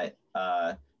so that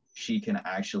she can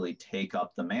actually take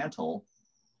up the mantle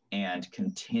and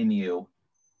continue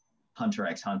Hunter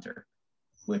x Hunter,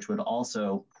 which would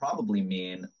also probably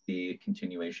mean the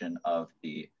continuation of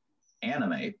the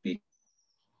anime because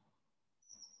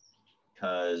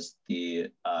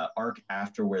the arc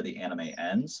after where the anime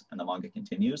ends and the manga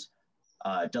continues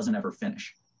doesn't ever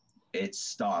finish. It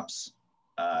stops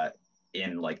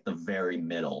in like the very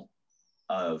middle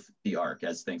of the arc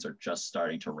as things are just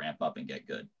starting to ramp up and get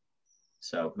good.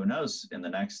 So who knows, in the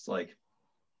next like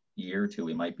year or 2,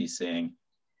 we might be seeing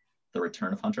the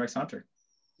return of Hunter x Hunter.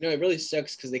 It really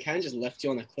sucks because they kind of just left you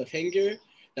on a cliffhanger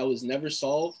that was never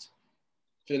solved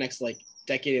for the next like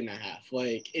decade and a half.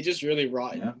 Like it just really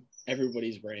rotted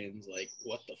everybody's brains. Like,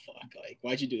 what the fuck? Like,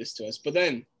 why'd you do this to us? But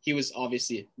then he was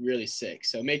obviously really sick,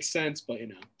 so it makes sense. But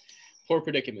poor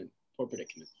predicament.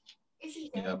 Is he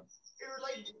dead? Or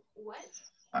like what?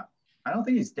 I don't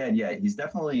think he's dead yet. He's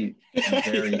definitely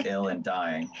very ill and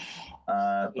dying.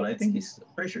 But I think he's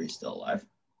pretty sure he's still alive.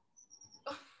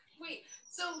 Wait,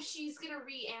 so she's gonna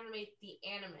reanimate the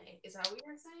anime? Is that what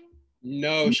you're saying?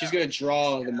 No, she's gonna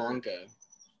draw the manga.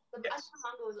 The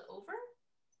manga was over?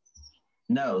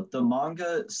 No, the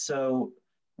manga. So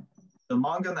the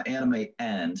manga and the anime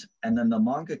end, and then the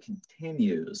manga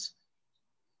continues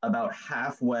about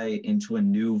halfway into a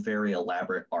new, very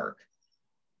elaborate arc.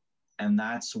 And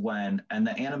that's when, and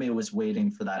the anime was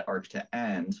waiting for that arc to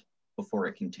end before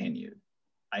it continued.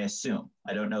 I assume.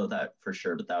 I don't know that for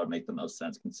sure, but that would make the most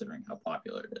sense considering how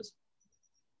popular it is.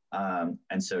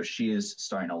 And so she is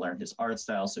starting to learn his art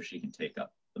style so she can take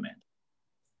up the mantle.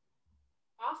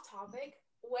 Off topic,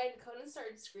 when Conan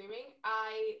started screaming,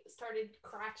 I started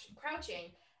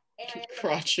crouching. And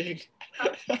crouching.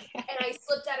 And I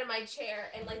slipped out of my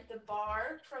chair, and like the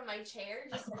bar from my chair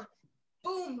just like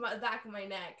boom, the back of my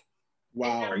neck.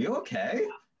 Wow. Are you okay?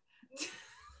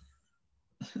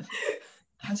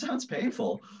 That sounds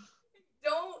painful.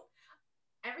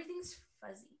 Everything's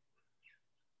fuzzy.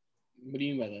 What do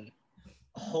you mean by that?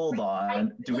 Hold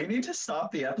on. Do we need to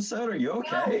stop the episode? Are you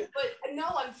okay? No,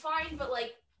 I'm fine, but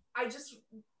like I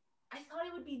thought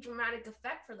it would be dramatic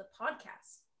effect for the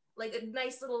podcast. Like a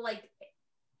nice little like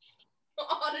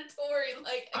auditory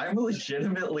like I'm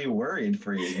legitimately worried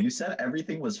for you. You said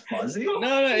everything was fuzzy?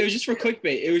 No, it was just for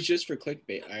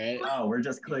clickbait. All right. Oh, we're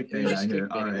just clickbait out here.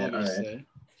 All right.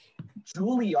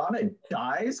 Juliana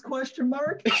dies? ?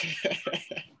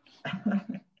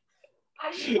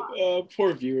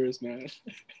 Poor viewers, man.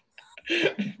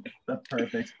 The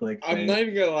perfect clickbait. I'm not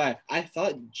even gonna lie. I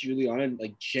thought Juliana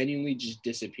like genuinely just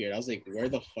disappeared. I was like, where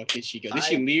the fuck did she go? Did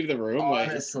she leave the room?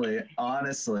 Honestly, I kind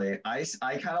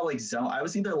of like I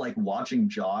was either like watching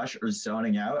Josh or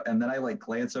zoning out, and then I like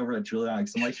glance over at Juliana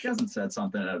because I'm like, she hasn't said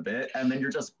something in a bit, and then you're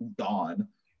just gone.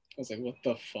 I was like, what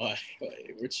the fuck?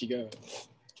 Like, where'd she go?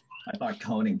 I thought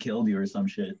Conan killed you or some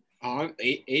shit.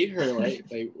 Ate her, right?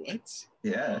 Like, what?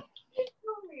 Yeah.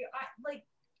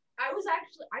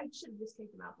 I should have just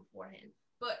kicked him out beforehand.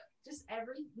 But just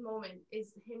every moment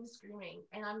is him screaming,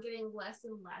 and I'm getting less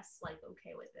and less like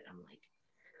okay with it. I'm like,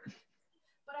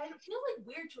 but I feel like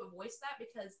weird to have voiced that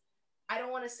because I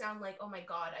don't want to sound like, oh my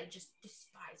god, I just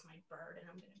despise my bird and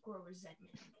I'm gonna grow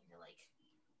resentment. I'm gonna like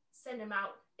send him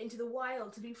out into the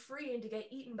wild to be free and to get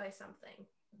eaten by something.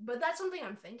 But that's something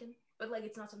I'm thinking. But like,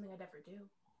 it's not something I'd ever do.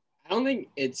 I don't think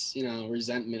it's,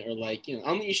 resentment or like, I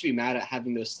don't think you should be mad at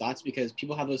having those thoughts because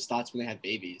people have those thoughts when they have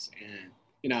babies and,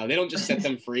 they don't just set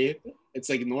them free. It's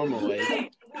like normal.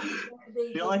 Like,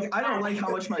 you're like, I don't like how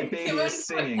much my baby is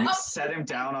singing. Set him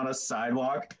down on a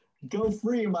sidewalk. Go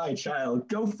free, my child.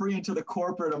 Go free into the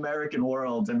corporate American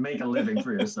world and make a living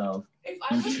for yourself. If You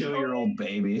I'm 2-year-old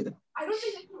baby. I don't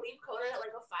think I can leave Conan at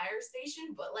like a fire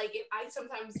station, but like if I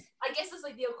guess it's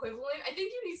like the equivalent. I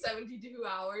think you need 72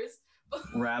 hours.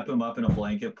 Wrap him up in a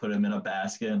blanket, put him in a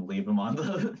basket, and leave him on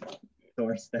the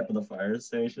doorstep of the fire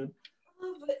station.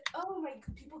 But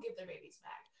people give their babies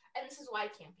back. And this is why I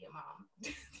can't be a mom. Do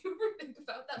you ever think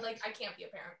about that? Like, I can't be a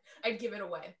parent. I'd give it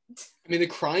away. I mean, the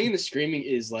crying and the screaming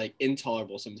is like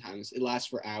intolerable sometimes. It lasts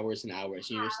for hours and hours.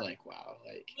 And you're just like, wow.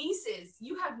 Like, nieces.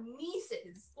 You have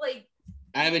nieces. Like,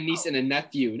 I have a niece and a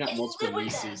nephew, not multiple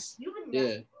nieces. You have a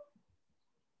nephew?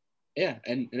 Yeah,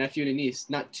 and a nephew and a niece,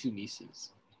 not 2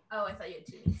 nieces. Oh, I thought you had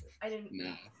 2 nieces. I didn't.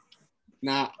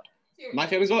 Nah. My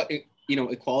family's about,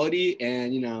 equality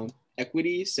and,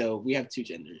 equity. So we have 2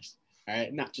 genders. All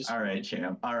right, not just. All right,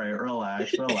 champ. All right,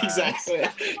 relax. Exactly.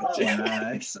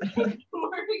 Relax. Like,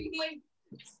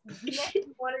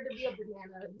 wanted to be a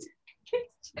banana.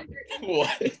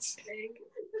 What?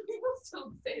 People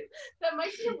still say that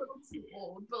might be a little too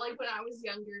old, but like when I was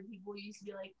younger, people used to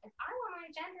be like, "If I want my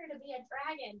gender to be a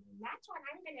dragon, that's what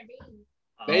I'm gonna be."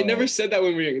 They never said that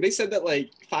when we were younger. They said that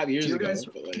like 5 years ago.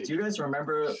 Do you guys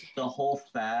remember the whole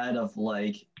fad of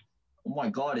like, oh my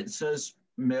god, it says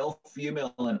male,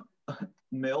 female, and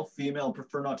male, female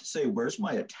prefer not to say, where's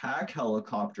my attack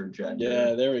helicopter gender?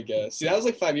 Yeah, there we go. See, that was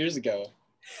like 5 years ago.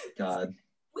 God.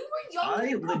 We were young.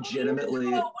 I legitimately.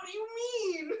 What do you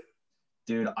mean?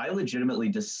 Dude, I legitimately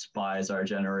despise our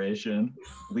generation.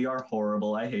 We are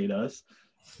horrible. I hate us.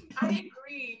 I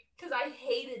agree, because I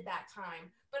hated that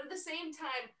time. But at the same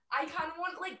time, I kind of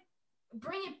want to, like,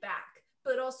 bring it back,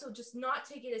 but also just not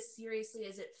take it as seriously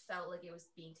as it felt like it was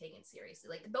being taken seriously.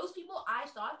 Like, those people, I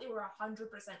thought they were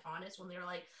 100% honest when they were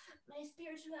like, my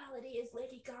spirituality is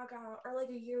Lady Gaga or, like,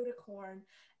 a unicorn.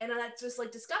 And that's just,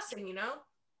 like, disgusting,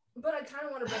 But I kind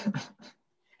of want to bring it back.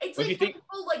 It's like people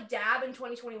like dab in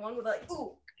 2021 with like,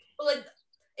 ooh, but like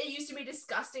it used to be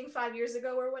disgusting 5 years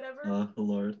ago or whatever. Oh,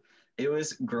 Lord. It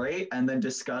was great and then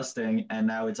disgusting, and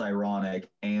now it's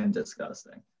ironic and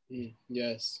disgusting.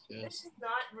 Yes. This is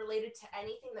not related to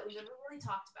anything that we've ever really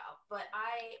talked about, but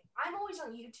I'm always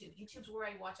on YouTube. YouTube's where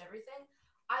I watch everything.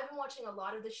 I've been watching a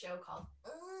lot of the show called,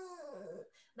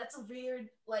 that's a weird,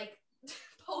 like,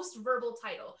 post-verbal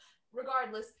title.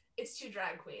 Regardless, it's 2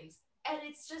 drag queens. And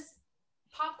it's just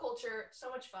pop culture, so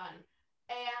much fun.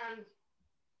 And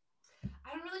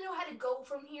I don't really know how to go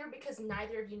from here because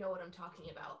neither of you know what I'm talking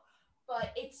about.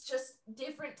 But it's just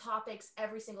different topics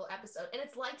every single episode. And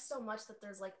it's like so much that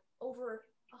there's like over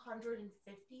 150,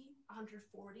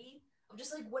 140 of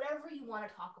just like whatever you want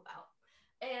to talk about.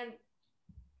 And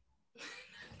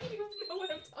I don't even know what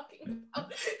I'm talking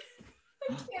about.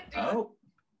 I can't do it.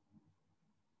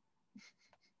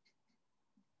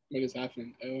 What is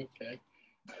happening? Okay.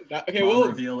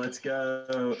 Reveal, let's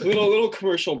go. Little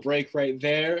commercial break right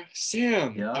there.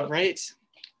 Sam, yep. All right.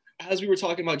 As we were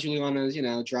talking about Juliana's,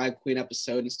 drag queen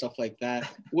episode and stuff like that,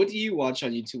 what do you watch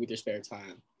on YouTube with your spare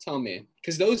time? Tell me.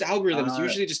 Because those algorithms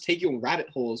usually just take you in rabbit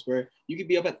holes where you could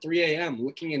be up at 3 a.m.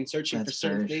 looking and searching for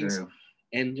certain things,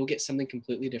 and you'll get something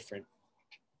completely different.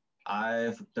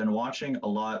 I've been watching a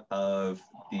lot of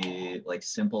the like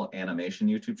simple animation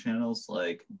YouTube channels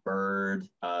like Bird,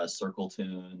 Circle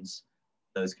Tunes,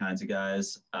 those kinds of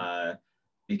guys,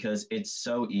 because it's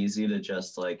so easy to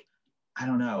just like, I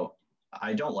don't know.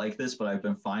 I don't like this, but I've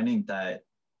been finding that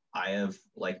I have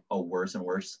like a worse and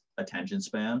worse attention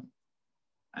span.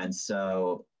 And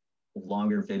so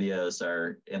longer videos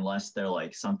are, unless they're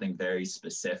like something very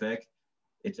specific,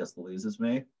 it just loses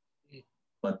me.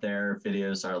 But their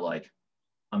videos are like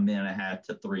 1.5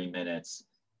 to 3 minutes.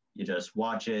 You just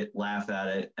watch it, laugh at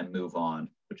it, and move on,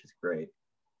 which is great.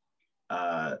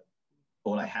 But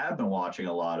what I have been watching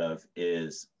a lot of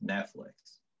is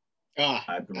Netflix.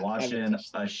 I've been watching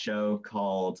a show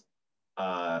called,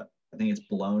 I think it's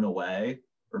Blow Away,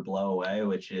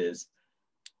 which is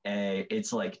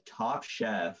it's like Top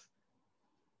Chef,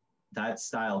 that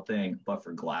style thing, but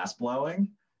for glass blowing.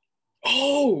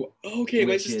 Oh, okay.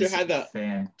 My sister had that.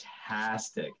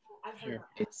 Fantastic. Sure.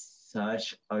 It's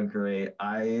such a great.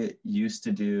 I used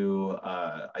to do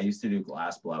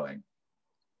glass blowing,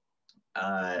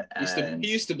 And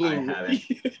He used to I blow haven't.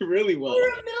 really well.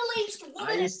 You're a middle-aged woman.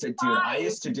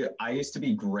 I used to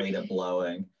be great at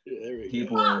blowing. Yeah, there we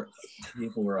People go.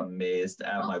 were amazed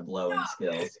at my blowing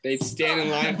skills. They'd stand in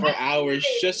line for hours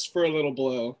just for a little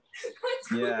blow.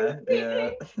 That's Yeah,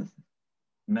 weird. yeah.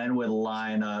 Men would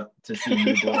line up to see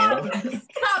me blow.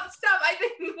 Stop. I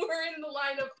think we're in the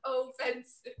line of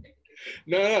offensive.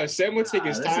 No, Sam would take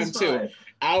his This time is too. fine.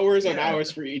 Hours on Yeah.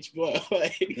 hours for each blow.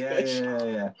 Like,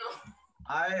 Yeah.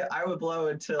 I would blow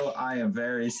until I am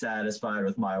very satisfied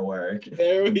with my work.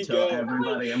 There we Until go.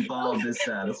 everybody involved is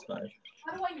satisfied.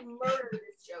 How do I murder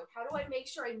this joke? How do I make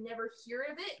sure I never hear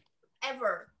of it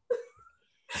ever?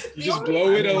 You just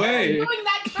blow it away. Doing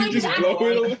that You kind just of blow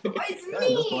it away. It's Yeah, just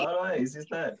me. blow it away. He's just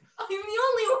that. I'm the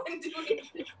only one doing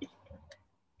it.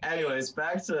 Anyways,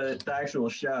 back to the actual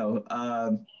show.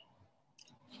 Oh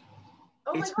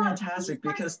my It's God. fantastic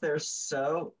because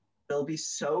they'll be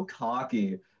so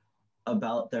cocky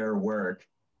about their work,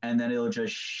 and then it'll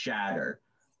just shatter.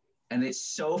 And it's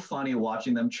so funny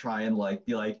watching them try and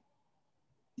be like,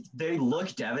 they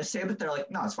look devastated, but they're like,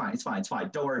 no, it's fine.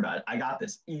 Don't worry about it. I got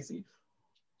this. Easy.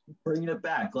 Bringing it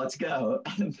back. Let's go.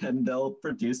 And then they'll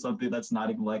produce something that's not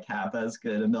even like half as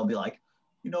good, and they'll be like,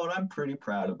 you know what? I'm pretty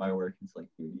proud of my work. It's like,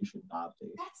 dude, you should not be.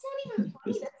 That's not even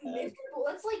funny. That's miserable.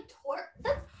 That's like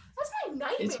that's my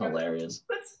nightmare. It's hilarious.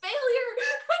 That's failure.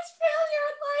 That's failure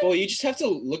in life. Well, you just have to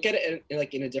look at it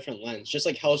in a different lens, just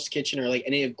like Hell's Kitchen or like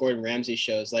any of Gordon Ramsay's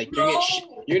shows. Like you're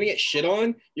gonna get shit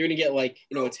on, you're gonna get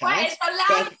attacked.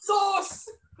 Where's the sauce?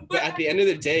 But at the end of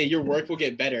the day, your work will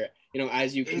get better.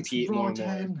 As you compete more and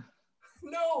more.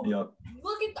 No. Yep.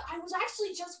 Look at I was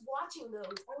actually just watching those.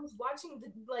 I was watching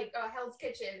the Hell's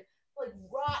Kitchen,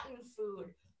 rotten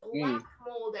food, black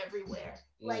mold everywhere,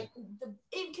 the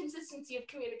inconsistency of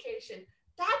communication.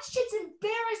 That shit's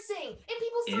embarrassing. And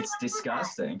people say It's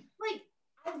disgusting.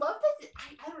 I love that.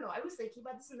 I don't know. I was thinking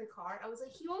about this in the car. I was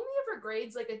like, he only ever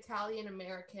grades Italian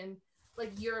American,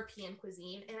 European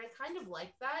cuisine, and I kind of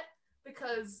like that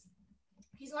because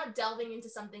he's not delving into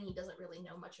something he doesn't really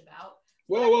know much about.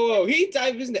 Whoa. He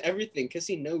dives into everything because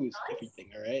he knows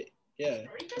everything, all right? Yeah.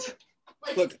 Everything?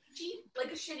 Look, sushi?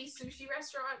 Like a shitty sushi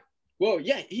restaurant? Well,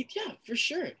 yeah, for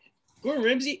sure. Gordon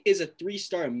Ramsay is a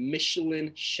 3-star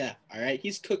Michelin chef, all right?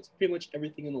 He's cooked pretty much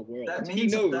everything in the world. He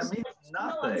knows. That means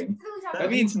nothing. That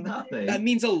means nothing. That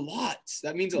means a lot.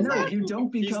 That means a lot. You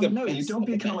don't become a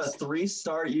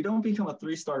 3-star. You don't become a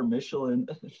 3-star Michelin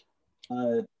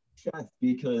chef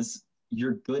because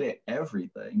you're good at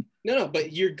everything. No,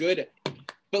 but you're good.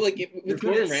 But with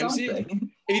Gordon Ramsay, if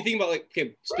you think about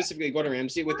specifically Gordon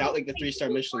Ramsay without the 3-star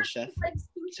Michelin chef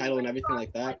title and everything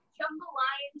like that.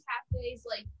 Jambalaya cafes,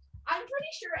 I'm pretty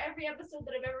sure every episode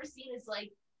that I've ever seen is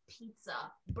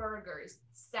pizza, burgers,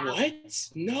 salad.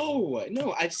 What?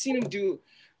 No. I've seen him do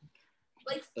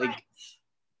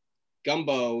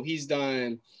gumbo. He's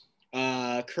done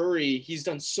curry. He's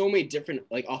done so many different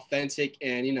authentic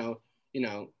and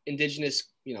indigenous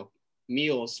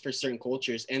meals for certain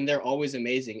cultures, and they're always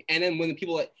amazing. And then when the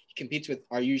people that he competes with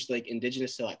are usually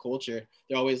indigenous to that culture,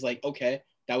 they're always okay,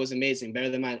 that was amazing, better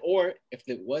than mine. Or if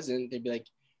it wasn't, they'd be like,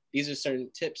 these are certain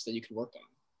tips that you could work on.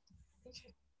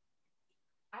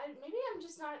 Maybe I'm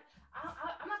just not.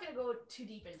 I'm not gonna go too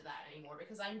deep into that anymore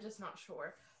because I'm just not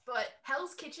sure. But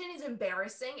Hell's Kitchen is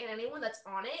embarrassing, and anyone that's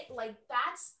on it,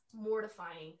 that's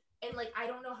mortifying. And I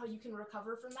don't know how you can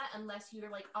recover from that unless you're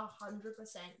 100%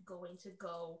 going to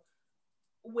go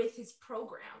with his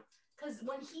program. Because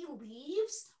when he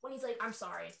leaves, when he's I'm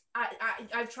sorry,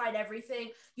 I've tried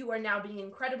everything. You are now being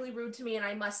incredibly rude to me, and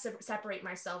I must separate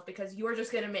myself because you're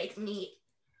just gonna make me.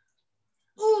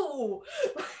 Ooh,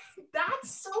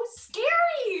 that's so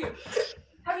scary.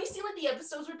 Have you seen the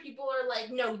episodes where people are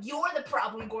no, you're the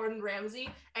problem, Gordon Ramsay,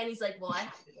 and he's well, I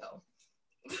have to go.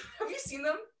 Have you seen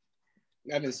them?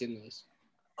 I haven't seen those.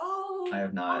 Oh, I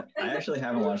have not. I actually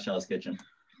haven't watched Hell's Kitchen.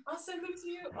 I'll send them to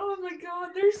you. Oh my God,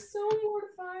 they're so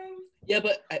mortifying. Yeah,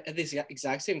 but at the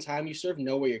exact same time, you sort of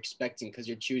know what you're expecting because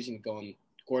you're choosing to go on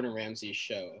Gordon Ramsay's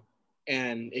show.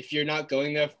 And if you're not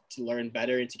going there to learn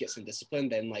better and to get some discipline,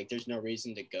 then there's no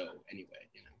reason to go anyway,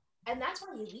 And that's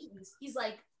why he leaves. He's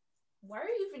why are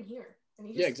you even here? And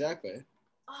he just, yeah, exactly.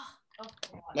 Oh God.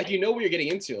 What you're getting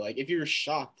into. If you're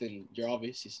shocked, then you're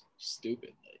obviously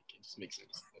stupid. It just makes no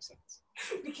sense.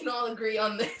 We can all agree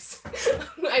on this.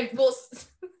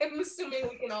 I'm assuming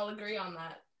we can all agree on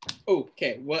that.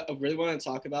 Okay, what I really want to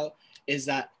talk about is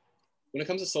that when it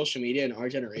comes to social media in our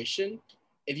generation,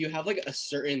 if you have a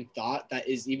certain thought that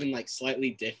is even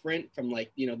slightly different from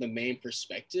the main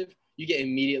perspective, you get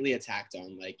immediately attacked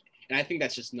on. And I think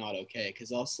that's just not okay,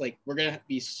 because also like we're gonna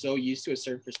be so used to a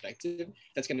certain perspective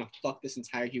that's gonna fuck this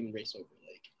entire human race over.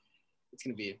 Like it's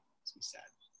gonna be sad.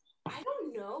 I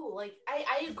don't know. Like,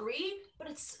 I agree, but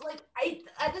it's like,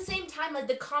 at the same time, like,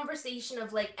 the conversation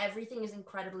of, like, everything is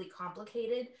incredibly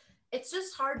complicated. It's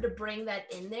just hard to bring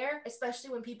that in there, especially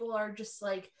when people are just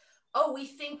like, oh, we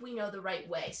think we know the right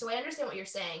way. So I understand what you're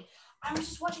saying. I was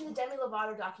just watching the Demi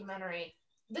Lovato documentary.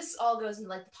 This all goes into,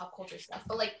 like, the pop culture stuff,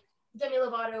 but, like, Demi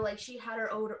Lovato, like, she had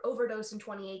her overdose in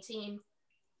 2018.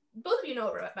 Both of you know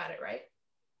about it, right?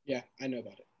 Yeah, I know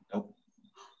about it. Nope.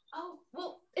 Oh,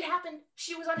 well, it happened.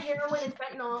 She was on heroin and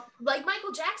fentanyl, like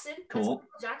Michael Jackson. Cool. Michael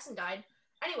Jackson died.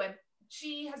 Anyway,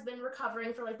 she has been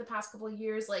recovering for like the past couple of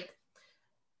years. Like,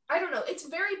 I don't know. It's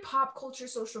very pop culture,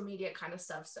 social media kind of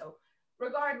stuff. So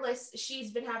regardless,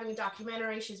 she's been having a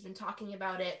documentary. She's been talking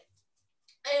about it.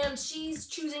 And she's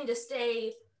choosing to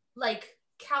stay like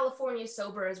California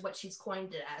sober is what she's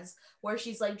coined it as, where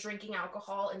she's like drinking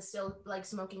alcohol and still like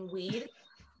smoking weed,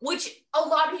 which a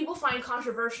lot of people find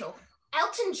controversial.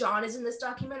 Elton John is in this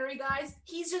documentary, guys.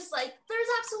 He's just like, there's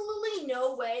absolutely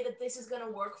no way that this is going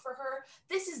to work for her.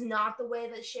 This is not the way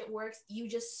that shit works. You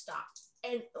just stop.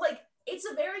 And like, it's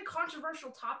a very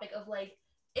controversial topic of like,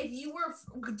 if you were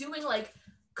doing like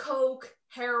coke,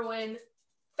 heroin,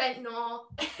 fentanyl,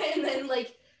 and then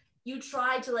like you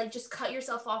try to like just cut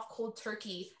yourself off cold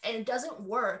turkey and it doesn't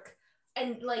work.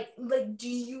 And like, do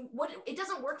you, what, it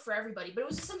doesn't work for everybody, but it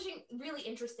was just something really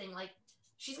interesting. Like,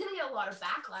 she's going to get a lot of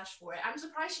backlash for it. I'm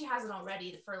surprised she hasn't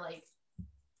already for like,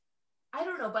 I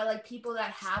don't know, by like people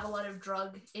that have a lot of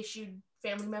drug issued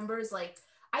family members. Like,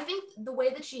 I think the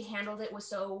way that she handled it was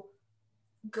so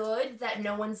good that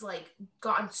no one's like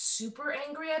gotten super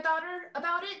angry about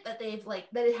it, that they've like,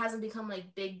 that it hasn't become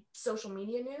like big social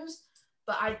media news.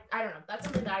 But I don't know. That's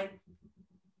something that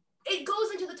it goes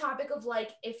into the topic of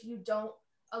like, if you don't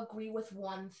agree with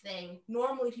one thing,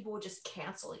 normally people would just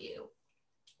cancel you.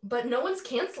 But no one's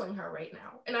canceling her right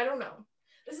now. And I don't know.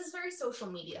 This is very social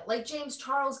media. Like James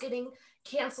Charles getting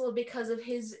canceled because of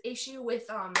his issue with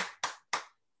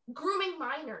grooming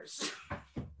minors.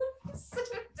 Such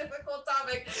a difficult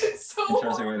topic. So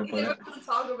hard to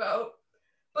talk about.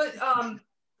 But I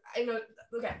know,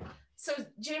 okay. So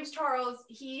James Charles,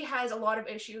 he has a lot of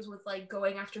issues with like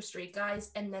going after straight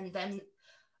guys and then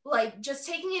like just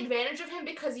taking advantage of him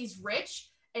because he's rich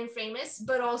and famous,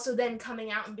 but also then coming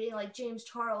out and being like, James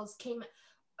Charles came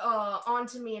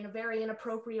onto me in a very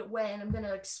inappropriate way, and I'm going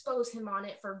to expose him on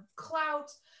it for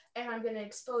clout, and I'm going to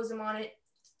expose him on it.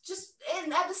 Just,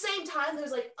 and at the same time,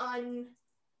 there's like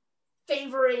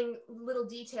unfavoring little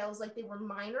details, like they were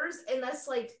minors, and that's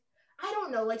like, I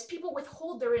don't know, like people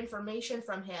withhold their information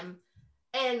from him,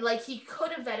 and like he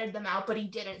could have vetted them out, but he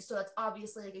didn't, so that's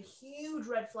obviously like a huge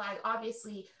red flag.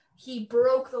 Obviously, he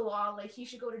broke the law. Like, he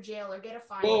should go to jail or get a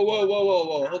fine. Whoa.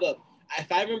 Hold up.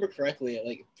 If I remember correctly,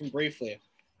 like, from briefly,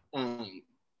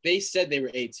 they said they were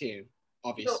 18,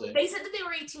 obviously. No, they said that they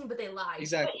were 18, but they lied.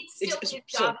 Exactly. But it's still his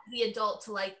job as the adult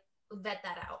to, like, vet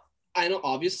that out. I know,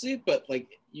 obviously, but, like,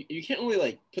 you can't really,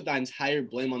 like, put that entire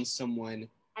blame on someone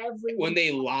when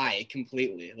they lie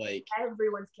completely. Like,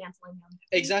 everyone's canceling them.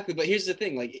 Exactly, but here's the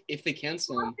thing. Like, if they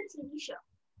cancel him the TV show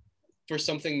for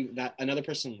something that another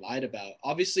person lied about,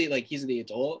 obviously, like, he's the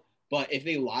adult, but if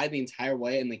they lied the entire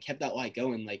way and they kept that lie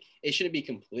going, like, it shouldn't be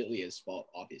completely his fault,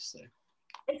 obviously.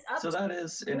 So that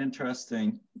is an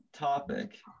interesting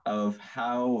topic of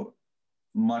how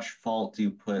much fault do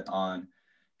you put on,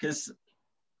 because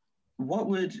what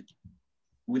would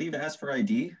he ask for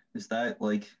ID? Is that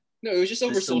like, no, it was just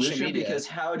over social media. Because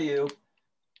how do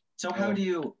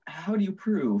you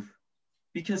prove?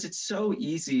 Because it's so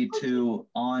easy to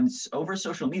over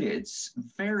social media. It's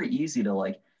very easy to,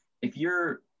 like, if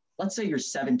you're, let's say you're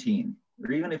 17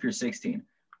 or even if you're 16,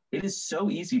 it is so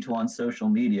easy to on social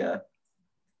media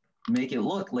make it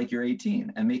look like you're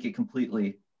 18 and make it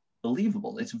completely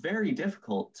believable. It's very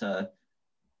difficult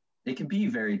it can be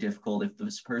very difficult if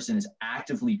this person is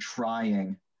actively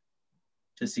trying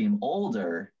to seem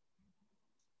older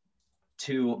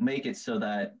to make it so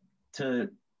that to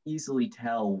easily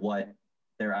tell what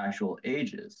their actual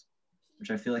age is,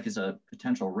 which I feel like is a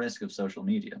potential risk of social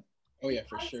media. Oh yeah,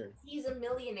 for sure. He's a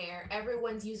millionaire.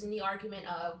 Everyone's using the argument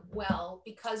of, well,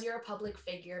 because you're a public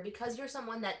figure, because you're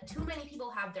someone that too many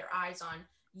people have their eyes on,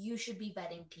 you should be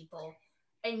vetting people,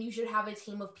 and you should have a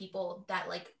team of people that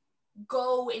like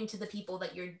go into the people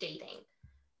that you're dating,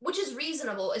 which is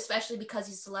reasonable, especially because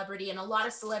he's a celebrity, and a lot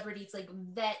of celebrities like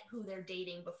vet who they're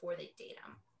dating before they date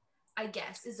them, I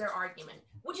guess, is their argument,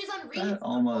 which is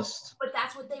unreasonable, but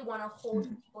that's what they want to hold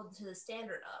people to the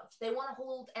standard of. They want to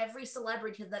hold every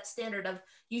celebrity to that standard of,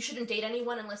 you shouldn't date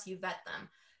anyone unless you vet them.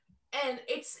 And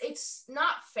it's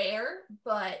not fair,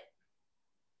 but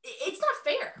it's not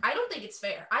fair. I don't think it's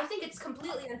fair. I think it's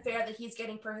completely unfair that he's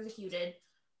getting persecuted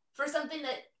for something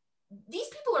that these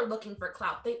people are looking for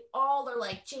clout. They all are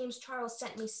like, James Charles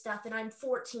sent me stuff and I'm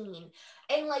 14.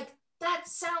 And like, that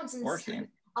sounds insane. 14.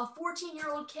 A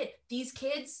 14-year-old kid. These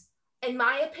kids, in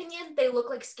my opinion, they look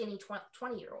like skinny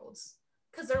 20-year-olds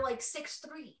because they're like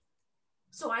 6'3".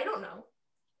 So I don't know.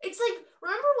 It's like,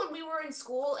 remember when we were in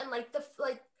school and like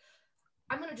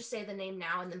I'm going to just say the name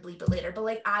now and then bleep it later, but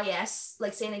like IS,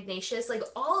 like St. Ignatius, like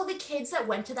all of the kids that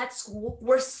went to that school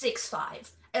were 6'5".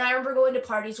 And I remember going to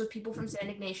parties with people from St.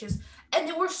 Ignatius and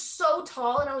they were so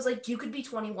tall. And I was like, you could be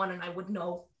 21 and I would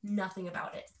know nothing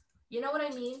about it. You know what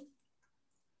I mean?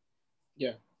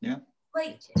 Yeah. Yeah.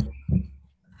 Like,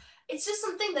 it's just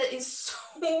something that is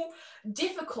so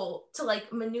difficult to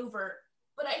like maneuver.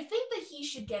 But I think that he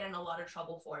should get in a lot of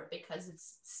trouble for it because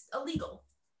it's illegal.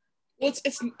 Well,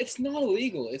 it's not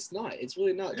illegal. It's not. It's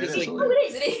really not. It is Like, illegal.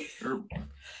 It is.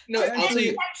 no, I'll tell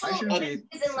you.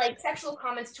 Sexual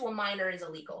comments to a minor is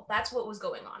illegal. That's what was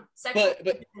going on. Sexual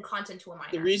content to a minor.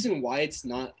 The reason why it's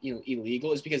not,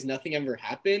 illegal is because nothing ever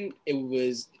happened. It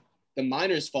was the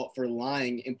minor's fault for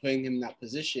lying and putting him in that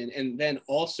position, and then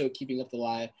also keeping up the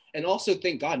lie, and also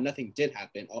thank God nothing did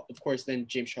happen. Of course, then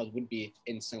James Charles would be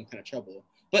in some kind of trouble,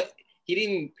 but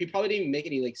he probably didn't make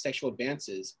any like sexual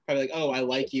advances. Probably like, oh, I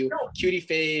like you, cutie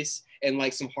face, and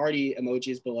like some hearty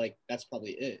emojis, but like that's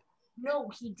probably it. No,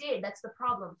 he did. That's the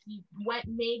problem. He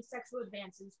made sexual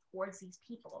advances towards these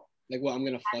people. Like, well, I'm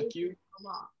gonna fuck you.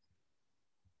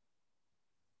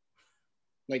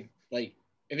 Like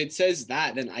if it says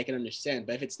that, then I can understand.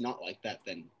 But if it's not like that,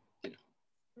 then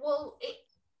Well,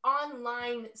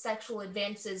 online sexual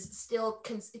advances still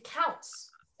counts.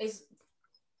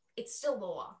 It's still the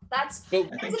law. I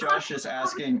think Josh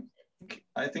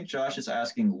is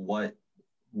asking what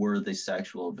were the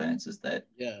sexual advances that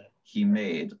he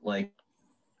made? Like,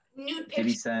 nude pictures. Did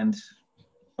he send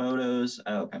photos?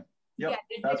 Oh, okay. Yep,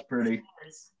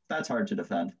 that's hard to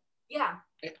defend. Yeah.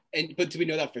 But do we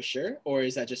know that for sure? Or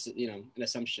is that just, an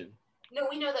assumption? No,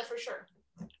 we know that for sure.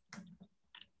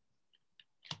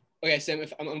 Okay, Sam,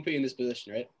 if I'm putting you in this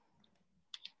position, right?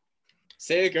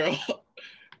 Say a girl.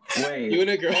 Wait. You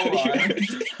and a girl. Wait.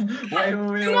 Do not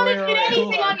include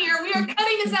anything on here. We are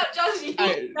cutting this out, Josh. You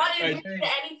not include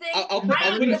anything. I'm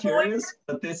curious,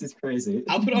 but this is crazy.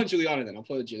 I'll put on Juliana then.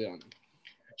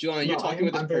 Juliana, you're talking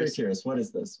with. I'm very curious. What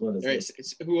is this? This?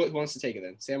 Who wants to take it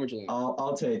then? Sam or Juliana?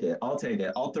 I'll take it.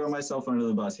 I'll throw myself under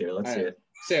the bus here. Let's see it.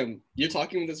 Sam, you're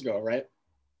talking with this girl, right?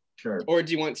 Sure. Or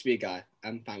do you want it to be a guy?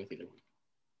 I'm fine with either one.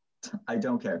 I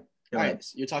don't care. All right,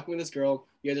 so you're talking with this girl.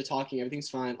 You guys are talking. Everything's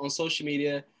fine. On social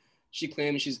media, she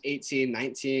claims she's 18,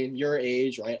 19, your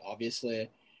age, right? Obviously.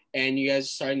 And you guys are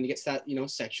starting to get to that,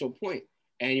 sexual point.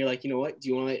 And you're like, you know what? Do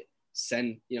you want to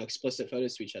send, explicit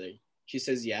photos to each other? She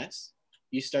says yes.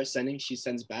 You start sending. She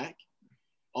sends back.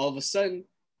 All of a sudden,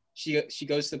 she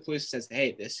goes to the police and says,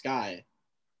 hey, this guy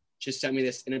just sent me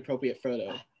this inappropriate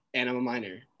photo. And I'm a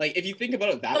minor. Like, if you think about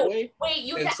it that way. Wait,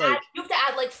 you have to add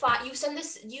like 5. You send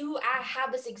this. You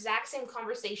have this exact same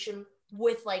conversation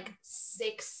with like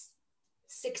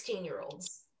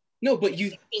 16-year-olds. No, but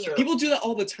people do that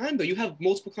all the time, though. You have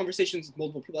multiple conversations with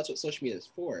multiple people. That's what social media is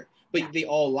for. But they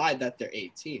all lied that they're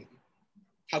 18.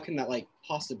 How can that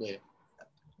possibly?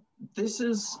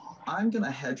 I'm going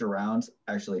to hedge around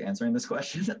actually answering this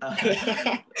question.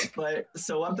 But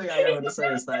so one thing I wanted to say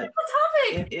is that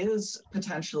it is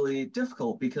potentially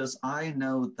difficult because I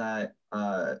know that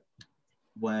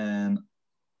when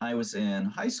I was in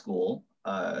high school,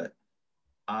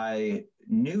 I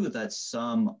knew that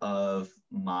some of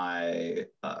my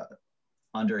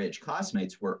underage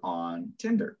classmates were on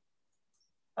Tinder.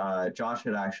 Josh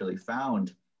had actually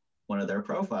found one of their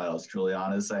profiles.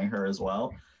 Juliana is saying her as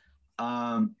well.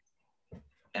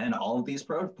 And all of these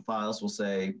profiles will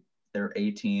say they're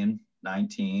 18,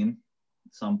 19,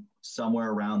 somewhere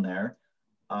around there.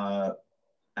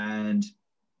 And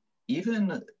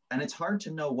it's hard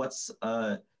to know what's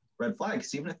a red flag,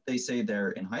 because even if they say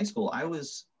they're in high school, I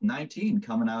was 19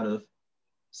 coming out of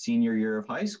senior year of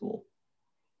high school.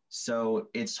 So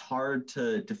it's hard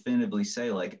to definitively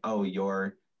say like, oh,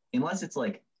 unless it's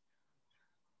like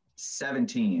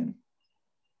 17,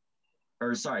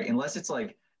 unless it's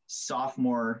like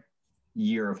sophomore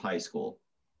year of high school,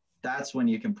 that's when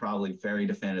you can probably very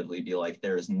definitively be like,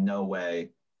 there is no way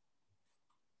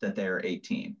that they're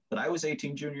 18. But I was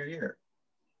 18 junior year.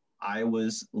 I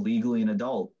was legally an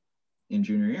adult in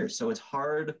junior year. So it's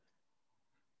hard.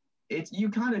 You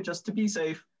kind of, just to be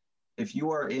safe, if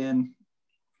you're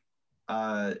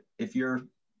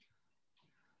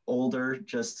older,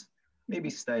 just, maybe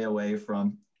stay away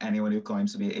from anyone who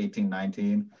claims to be 18,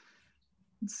 19.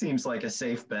 It seems like a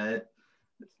safe bet.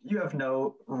 You have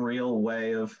no real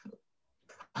way of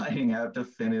finding out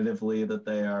definitively that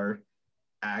they are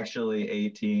actually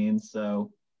 18,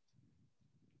 so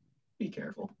be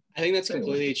careful. I think that's Stay away.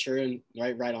 completely true and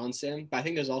right on, Sam. But I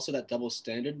think there's also that double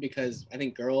standard because I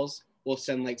think girls will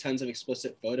send like tons of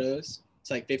explicit photos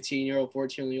to like 15-year-old,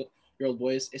 14-year-old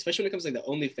boys, especially when it comes to like the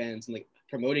OnlyFans and like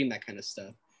promoting that kind of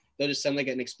stuff. They'll just send like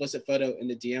an explicit photo in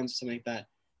the DMs or something like that.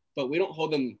 But we don't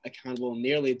hold them accountable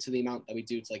nearly to the amount that we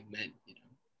do to like men,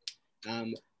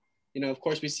 of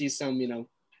course we see some,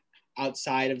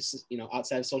 outside of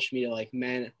social media, like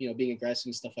men, being aggressive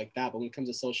and stuff like that. But when it comes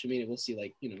to social media, we'll see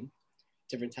like,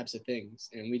 different types of things,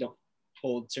 and we don't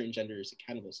hold certain genders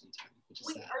accountable sometimes, which is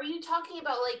sad. Are you talking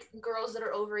about like girls that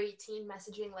are over 18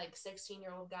 messaging like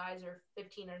 16-year-old guys or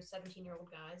 15 or 17-year-old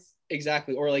guys?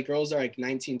 Exactly. Or like girls are like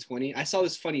 19, 20. I saw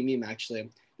this funny meme actually.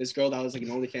 This girl that was like an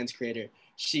OnlyFans creator,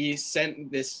 she sent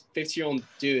this 15-year-old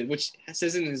dude, which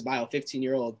says in his bio,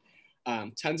 15-year-old,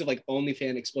 tons of like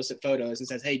OnlyFans explicit photos and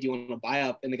says, hey, do you want to buy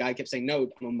up? And the guy kept saying, no,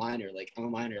 I'm a minor. Like,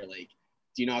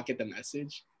 do you not get the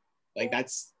message? Like,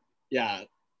 that's, yeah.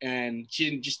 And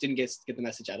she just didn't get the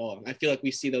message at all. And I feel like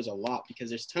we see those a lot because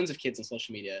there's tons of kids on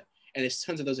social media and there's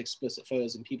tons of those explicit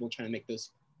photos and people trying to make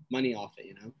those money off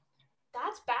it,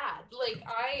 That's bad. Like,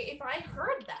 if I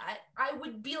heard that, I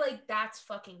would be like, that's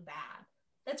fucking bad.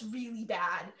 That's really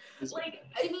bad. Like,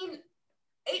 I mean,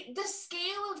 the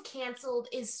scale of canceled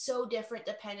is so different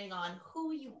depending on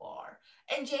who you are.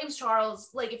 And James Charles,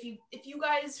 like, if you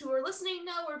guys who are listening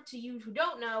know, or to you who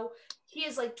don't know, he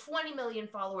has like 20 million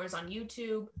followers on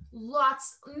YouTube,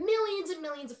 millions and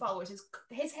millions of followers.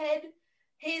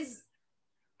 His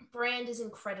brand is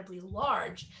incredibly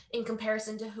large in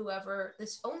comparison to whoever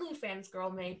this OnlyFans girl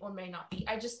may or may not be.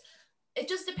 It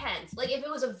just depends. Like, if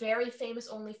it was a very famous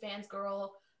OnlyFans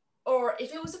girl, or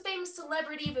if it was a famous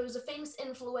celebrity, if it was a famous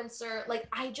influencer, like,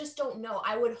 I just don't know.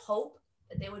 I would hope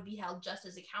that they would be held just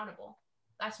as accountable.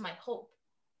 That's my hope.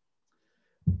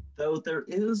 Though there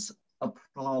is a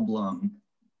problem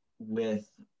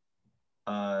with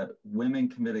women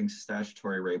committing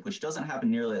statutory rape, which doesn't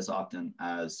happen nearly as often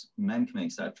as men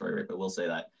committing statutory rape, I will say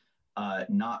that,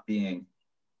 not being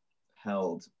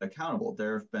held accountable.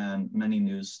 There have been many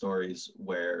news stories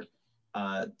where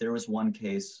there was one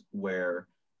case where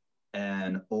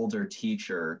an older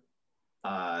teacher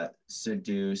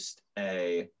seduced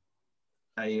a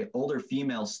older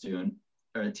female student,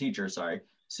 or a teacher,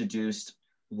 seduced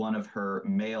one of her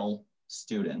male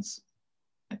students.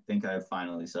 I think I have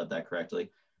finally said that correctly.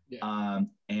 Yeah.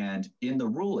 And in the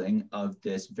ruling of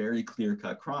this very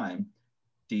clear-cut crime,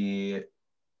 the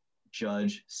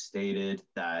judge stated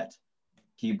that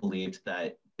he believed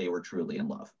that they were truly in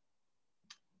love,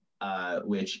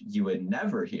 which you would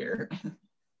never hear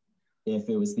if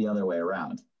it was the other way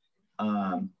around.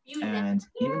 And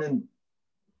even in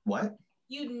what?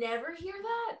 You'd never hear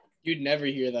that? You'd never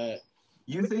hear that.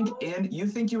 You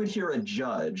think you would hear a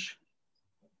judge?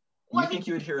 You think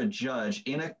you would hear a judge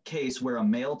in a case where a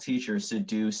male teacher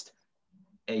seduced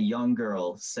a young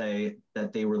girl say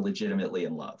that they were legitimately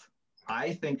in love?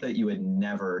 I think that you would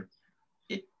never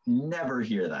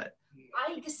hear that.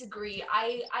 I disagree.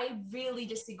 I really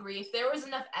disagree. If there was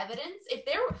enough evidence,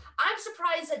 I'm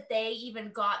surprised that they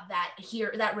even got that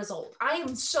result. I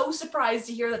am so surprised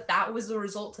to hear that was the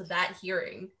result of that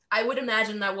hearing. I would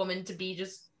imagine that woman to be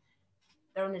just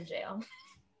thrown in jail.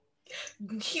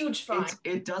 Huge fine.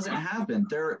 It doesn't happen.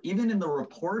 Even in the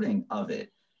reporting of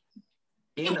it.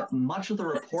 In much of the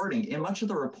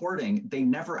reporting, they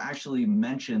never actually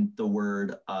mentioned the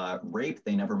word rape.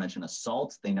 They never mention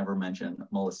assault. They never mention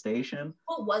molestation.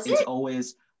 What was it?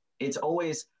 It's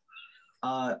always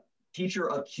teacher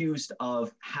accused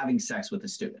of having sex with a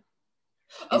student.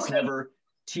 It's never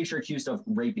teacher accused of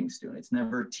raping student. It's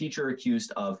never teacher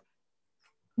accused of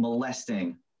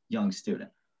molesting young student.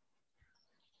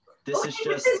 That's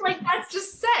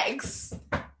just sex.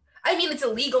 I mean, it's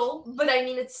illegal, but I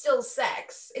mean, it's still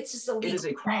sex. It's just illegal. It is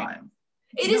a crime.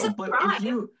 It is a but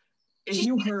crime. If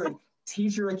you heard male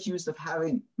teacher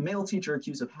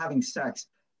accused of having sex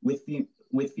with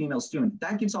female student,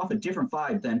 that gives off a different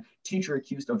vibe than teacher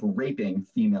accused of raping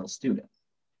female student.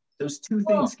 Those two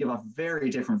things give off very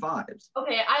different vibes.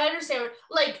 Okay, I understand.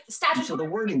 Like, statutory. So the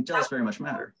wording does very much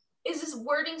matter. Is this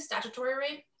wording statutory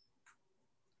rape?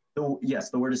 Yes,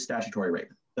 the word is statutory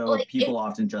rape. Though people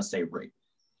often just say rape.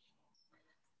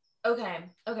 Okay,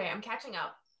 I'm catching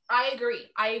up. I agree.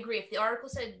 If the article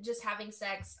said just having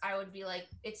sex, I would be like,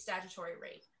 it's statutory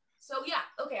rape. So yeah,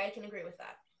 okay, I can agree with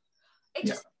that. It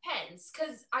just depends,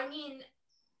 because I mean,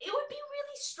 it would be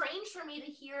really strange for me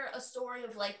to hear a story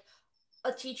of like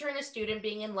a teacher and a student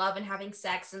being in love and having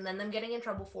sex and then them getting in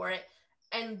trouble for it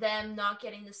and them not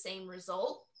getting the same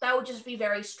result. That would just be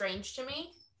very strange to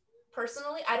me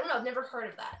personally. I don't know. I've never heard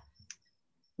of that.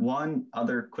 One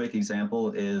other quick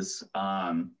example is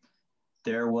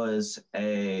there was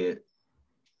a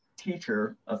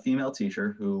teacher, a female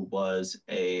teacher, who was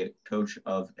a coach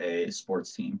of a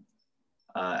sports team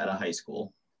at a high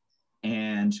school.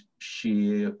 And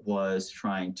she was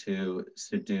trying to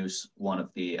seduce one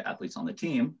of the athletes on the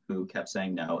team who kept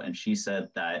saying no. And she said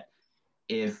that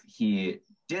if he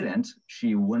didn't,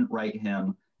 she wouldn't write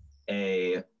him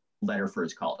a letter for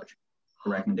his college, a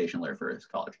recommendation letter for his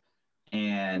college.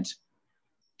 And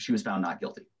she was found not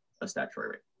guilty of statutory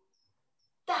rape.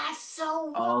 That's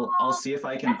so wrong. I'll see if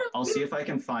I can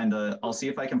find the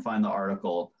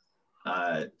article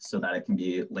so that it can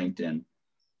be linked in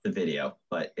the video,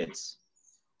 but it's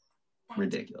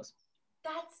ridiculous.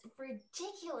 That's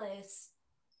ridiculous.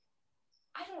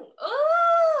 I don't.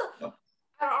 Oh!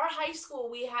 At our high school,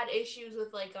 we had issues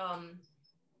with like a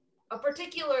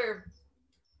particular.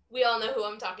 We all know who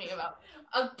I'm talking about.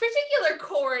 A particular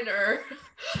coroner.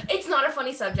 It's not a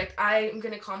funny subject. I'm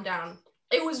gonna calm down.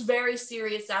 It was very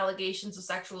serious allegations of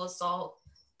sexual assault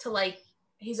to like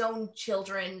his own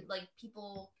children, like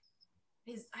people.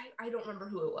 I don't remember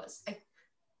who it was.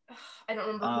 I don't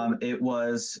remember. It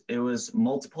was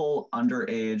multiple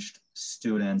underage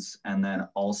students, and then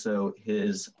also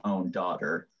his own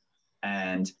daughter,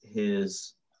 and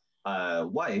his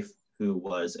wife, who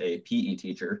was a PE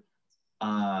teacher,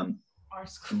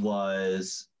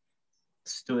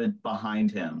 stood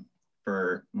behind him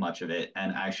for much of it,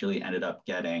 and actually ended up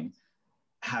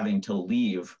having to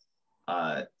leave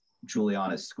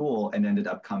Juliana's school, and ended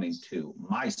up coming to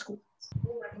my school.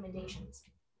 Recommendations.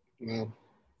 Wow.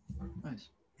 Nice.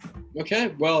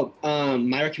 Okay, well,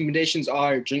 my recommendations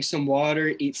are drink some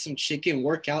water, eat some chicken,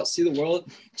 work out, see the world,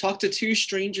 talk to 2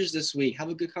 strangers this week, have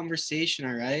a good conversation,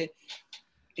 all right?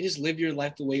 And just live your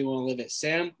life the way you want to live it.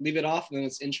 Sam, leave it off, and then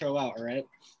let's intro out, all right?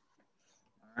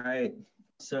 All right.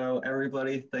 So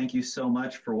everybody, thank you so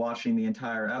much for watching the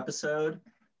entire episode.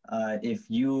 If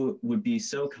you would be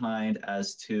so kind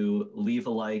as to leave a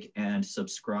like and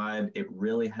subscribe, it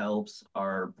really helps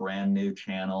our brand new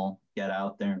channel get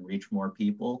out there and reach more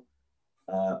people.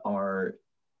 Our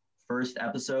first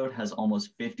episode has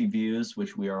almost 50 views,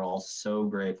 which we are all so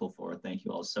grateful for. Thank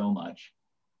you all so much.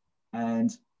 And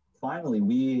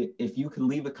finally, if you could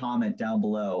leave a comment down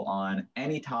below on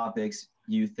any topics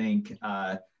you think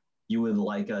you would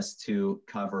like us to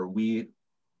cover, we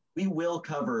will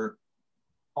cover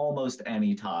almost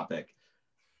any topic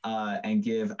and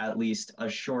give at least a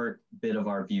short bit of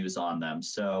our views on them.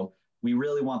 So we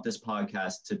really want this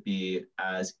podcast to be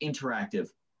as interactive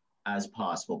as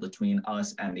possible between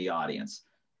us and the audience.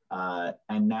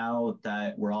 And now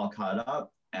that we're all caught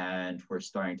up and we're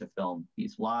starting to film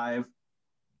these live,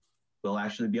 we'll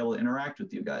actually be able to interact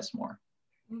with you guys more.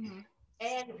 Mm-hmm.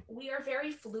 And we are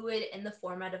very fluid in the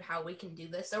format of how we can do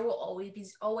this. There will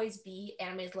always be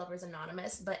Animes Lovers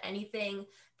Anonymous, but anything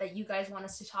that you guys want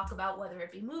us to talk about, whether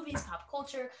it be movies, pop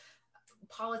culture,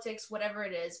 politics, whatever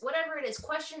it is,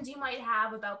 questions you might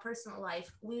have about personal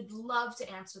life, we'd love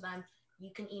to answer them.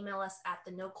 You can email us at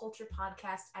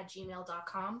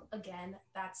thenoculturepodcast@gmail.com. Again,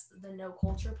 that's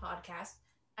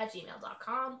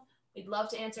thenoculturepodcast@gmail.com. We'd love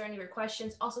to answer any of your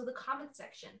questions. Also, the comment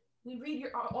section. We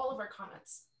read all of our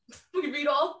comments. We read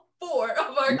all 4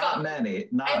 of our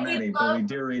comments. Not many, but we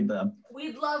do read them.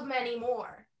 We'd love many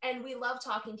more. And we love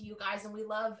talking to you guys, and we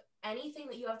love anything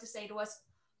that you have to say to us.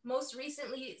 Most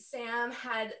recently, Sam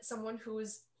had someone who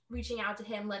was reaching out to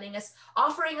him,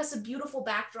 offering us a beautiful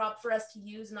backdrop for us to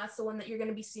use, and that's the one that you're going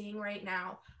to be seeing right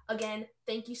now. Again,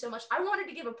 thank you so much. I wanted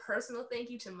to give a personal thank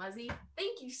you to Muzzy.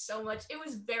 Thank you so much. It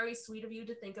was very sweet of you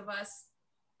to think of us.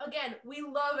 Again, we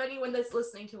love anyone that's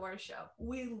listening to our show.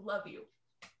 We love you.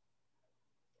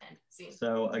 And scene.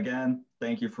 So again,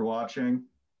 thank you for watching.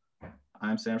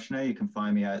 I'm Sam Schnee. You can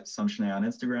find me at Sam Schnee on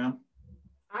Instagram.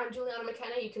 I'm Juliana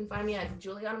McKenna. You can find me at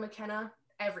Juliana McKenna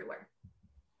everywhere.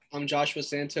 I'm Joshua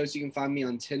Santos. You can find me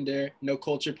on Tinder. No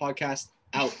Culture Podcast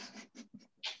out.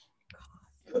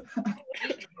 I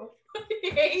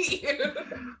hate you.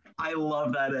 I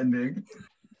love that ending.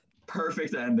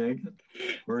 Perfect ending.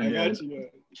 We're good.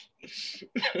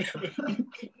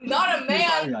 Not a You can find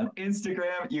man. me on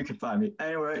Instagram. You can find me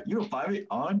anywhere. You can find me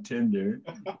on Tinder.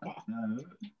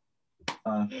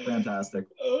 Fantastic.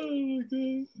 Oh my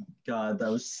God. God,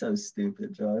 that was so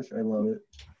stupid, Josh. I love it.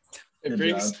 Good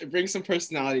job. It brings some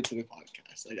personality to the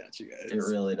podcast. I got you guys. It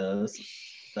really does.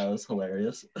 That was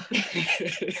hilarious. Let's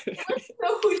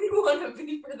know who you want to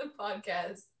be for the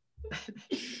podcast.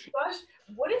 Gosh,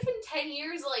 what if in 10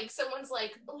 years, like, someone's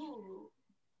like, oh,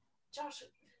 Josh,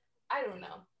 I don't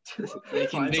know. They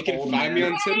can find me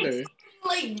on Tinder.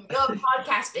 Like,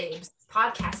 podcast babes.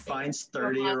 Podcast babes. Finds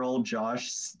 30-year-old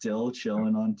Josh still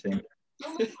chilling on Tinder.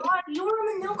 Oh my god, you were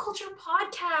on the No Culture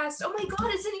podcast. Oh my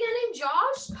god, isn't your name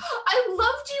Josh? I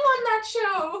loved you on that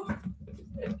show.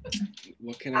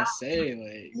 What can I say?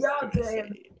 Like, Yeah,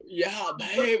 babe. Yeah,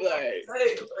 babe. Like,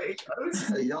 I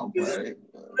was Yeah, babe.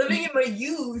 living in my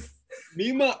youth. me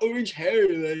and my orange hair.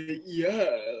 Like,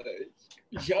 yeah.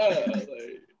 Like, yeah. Like,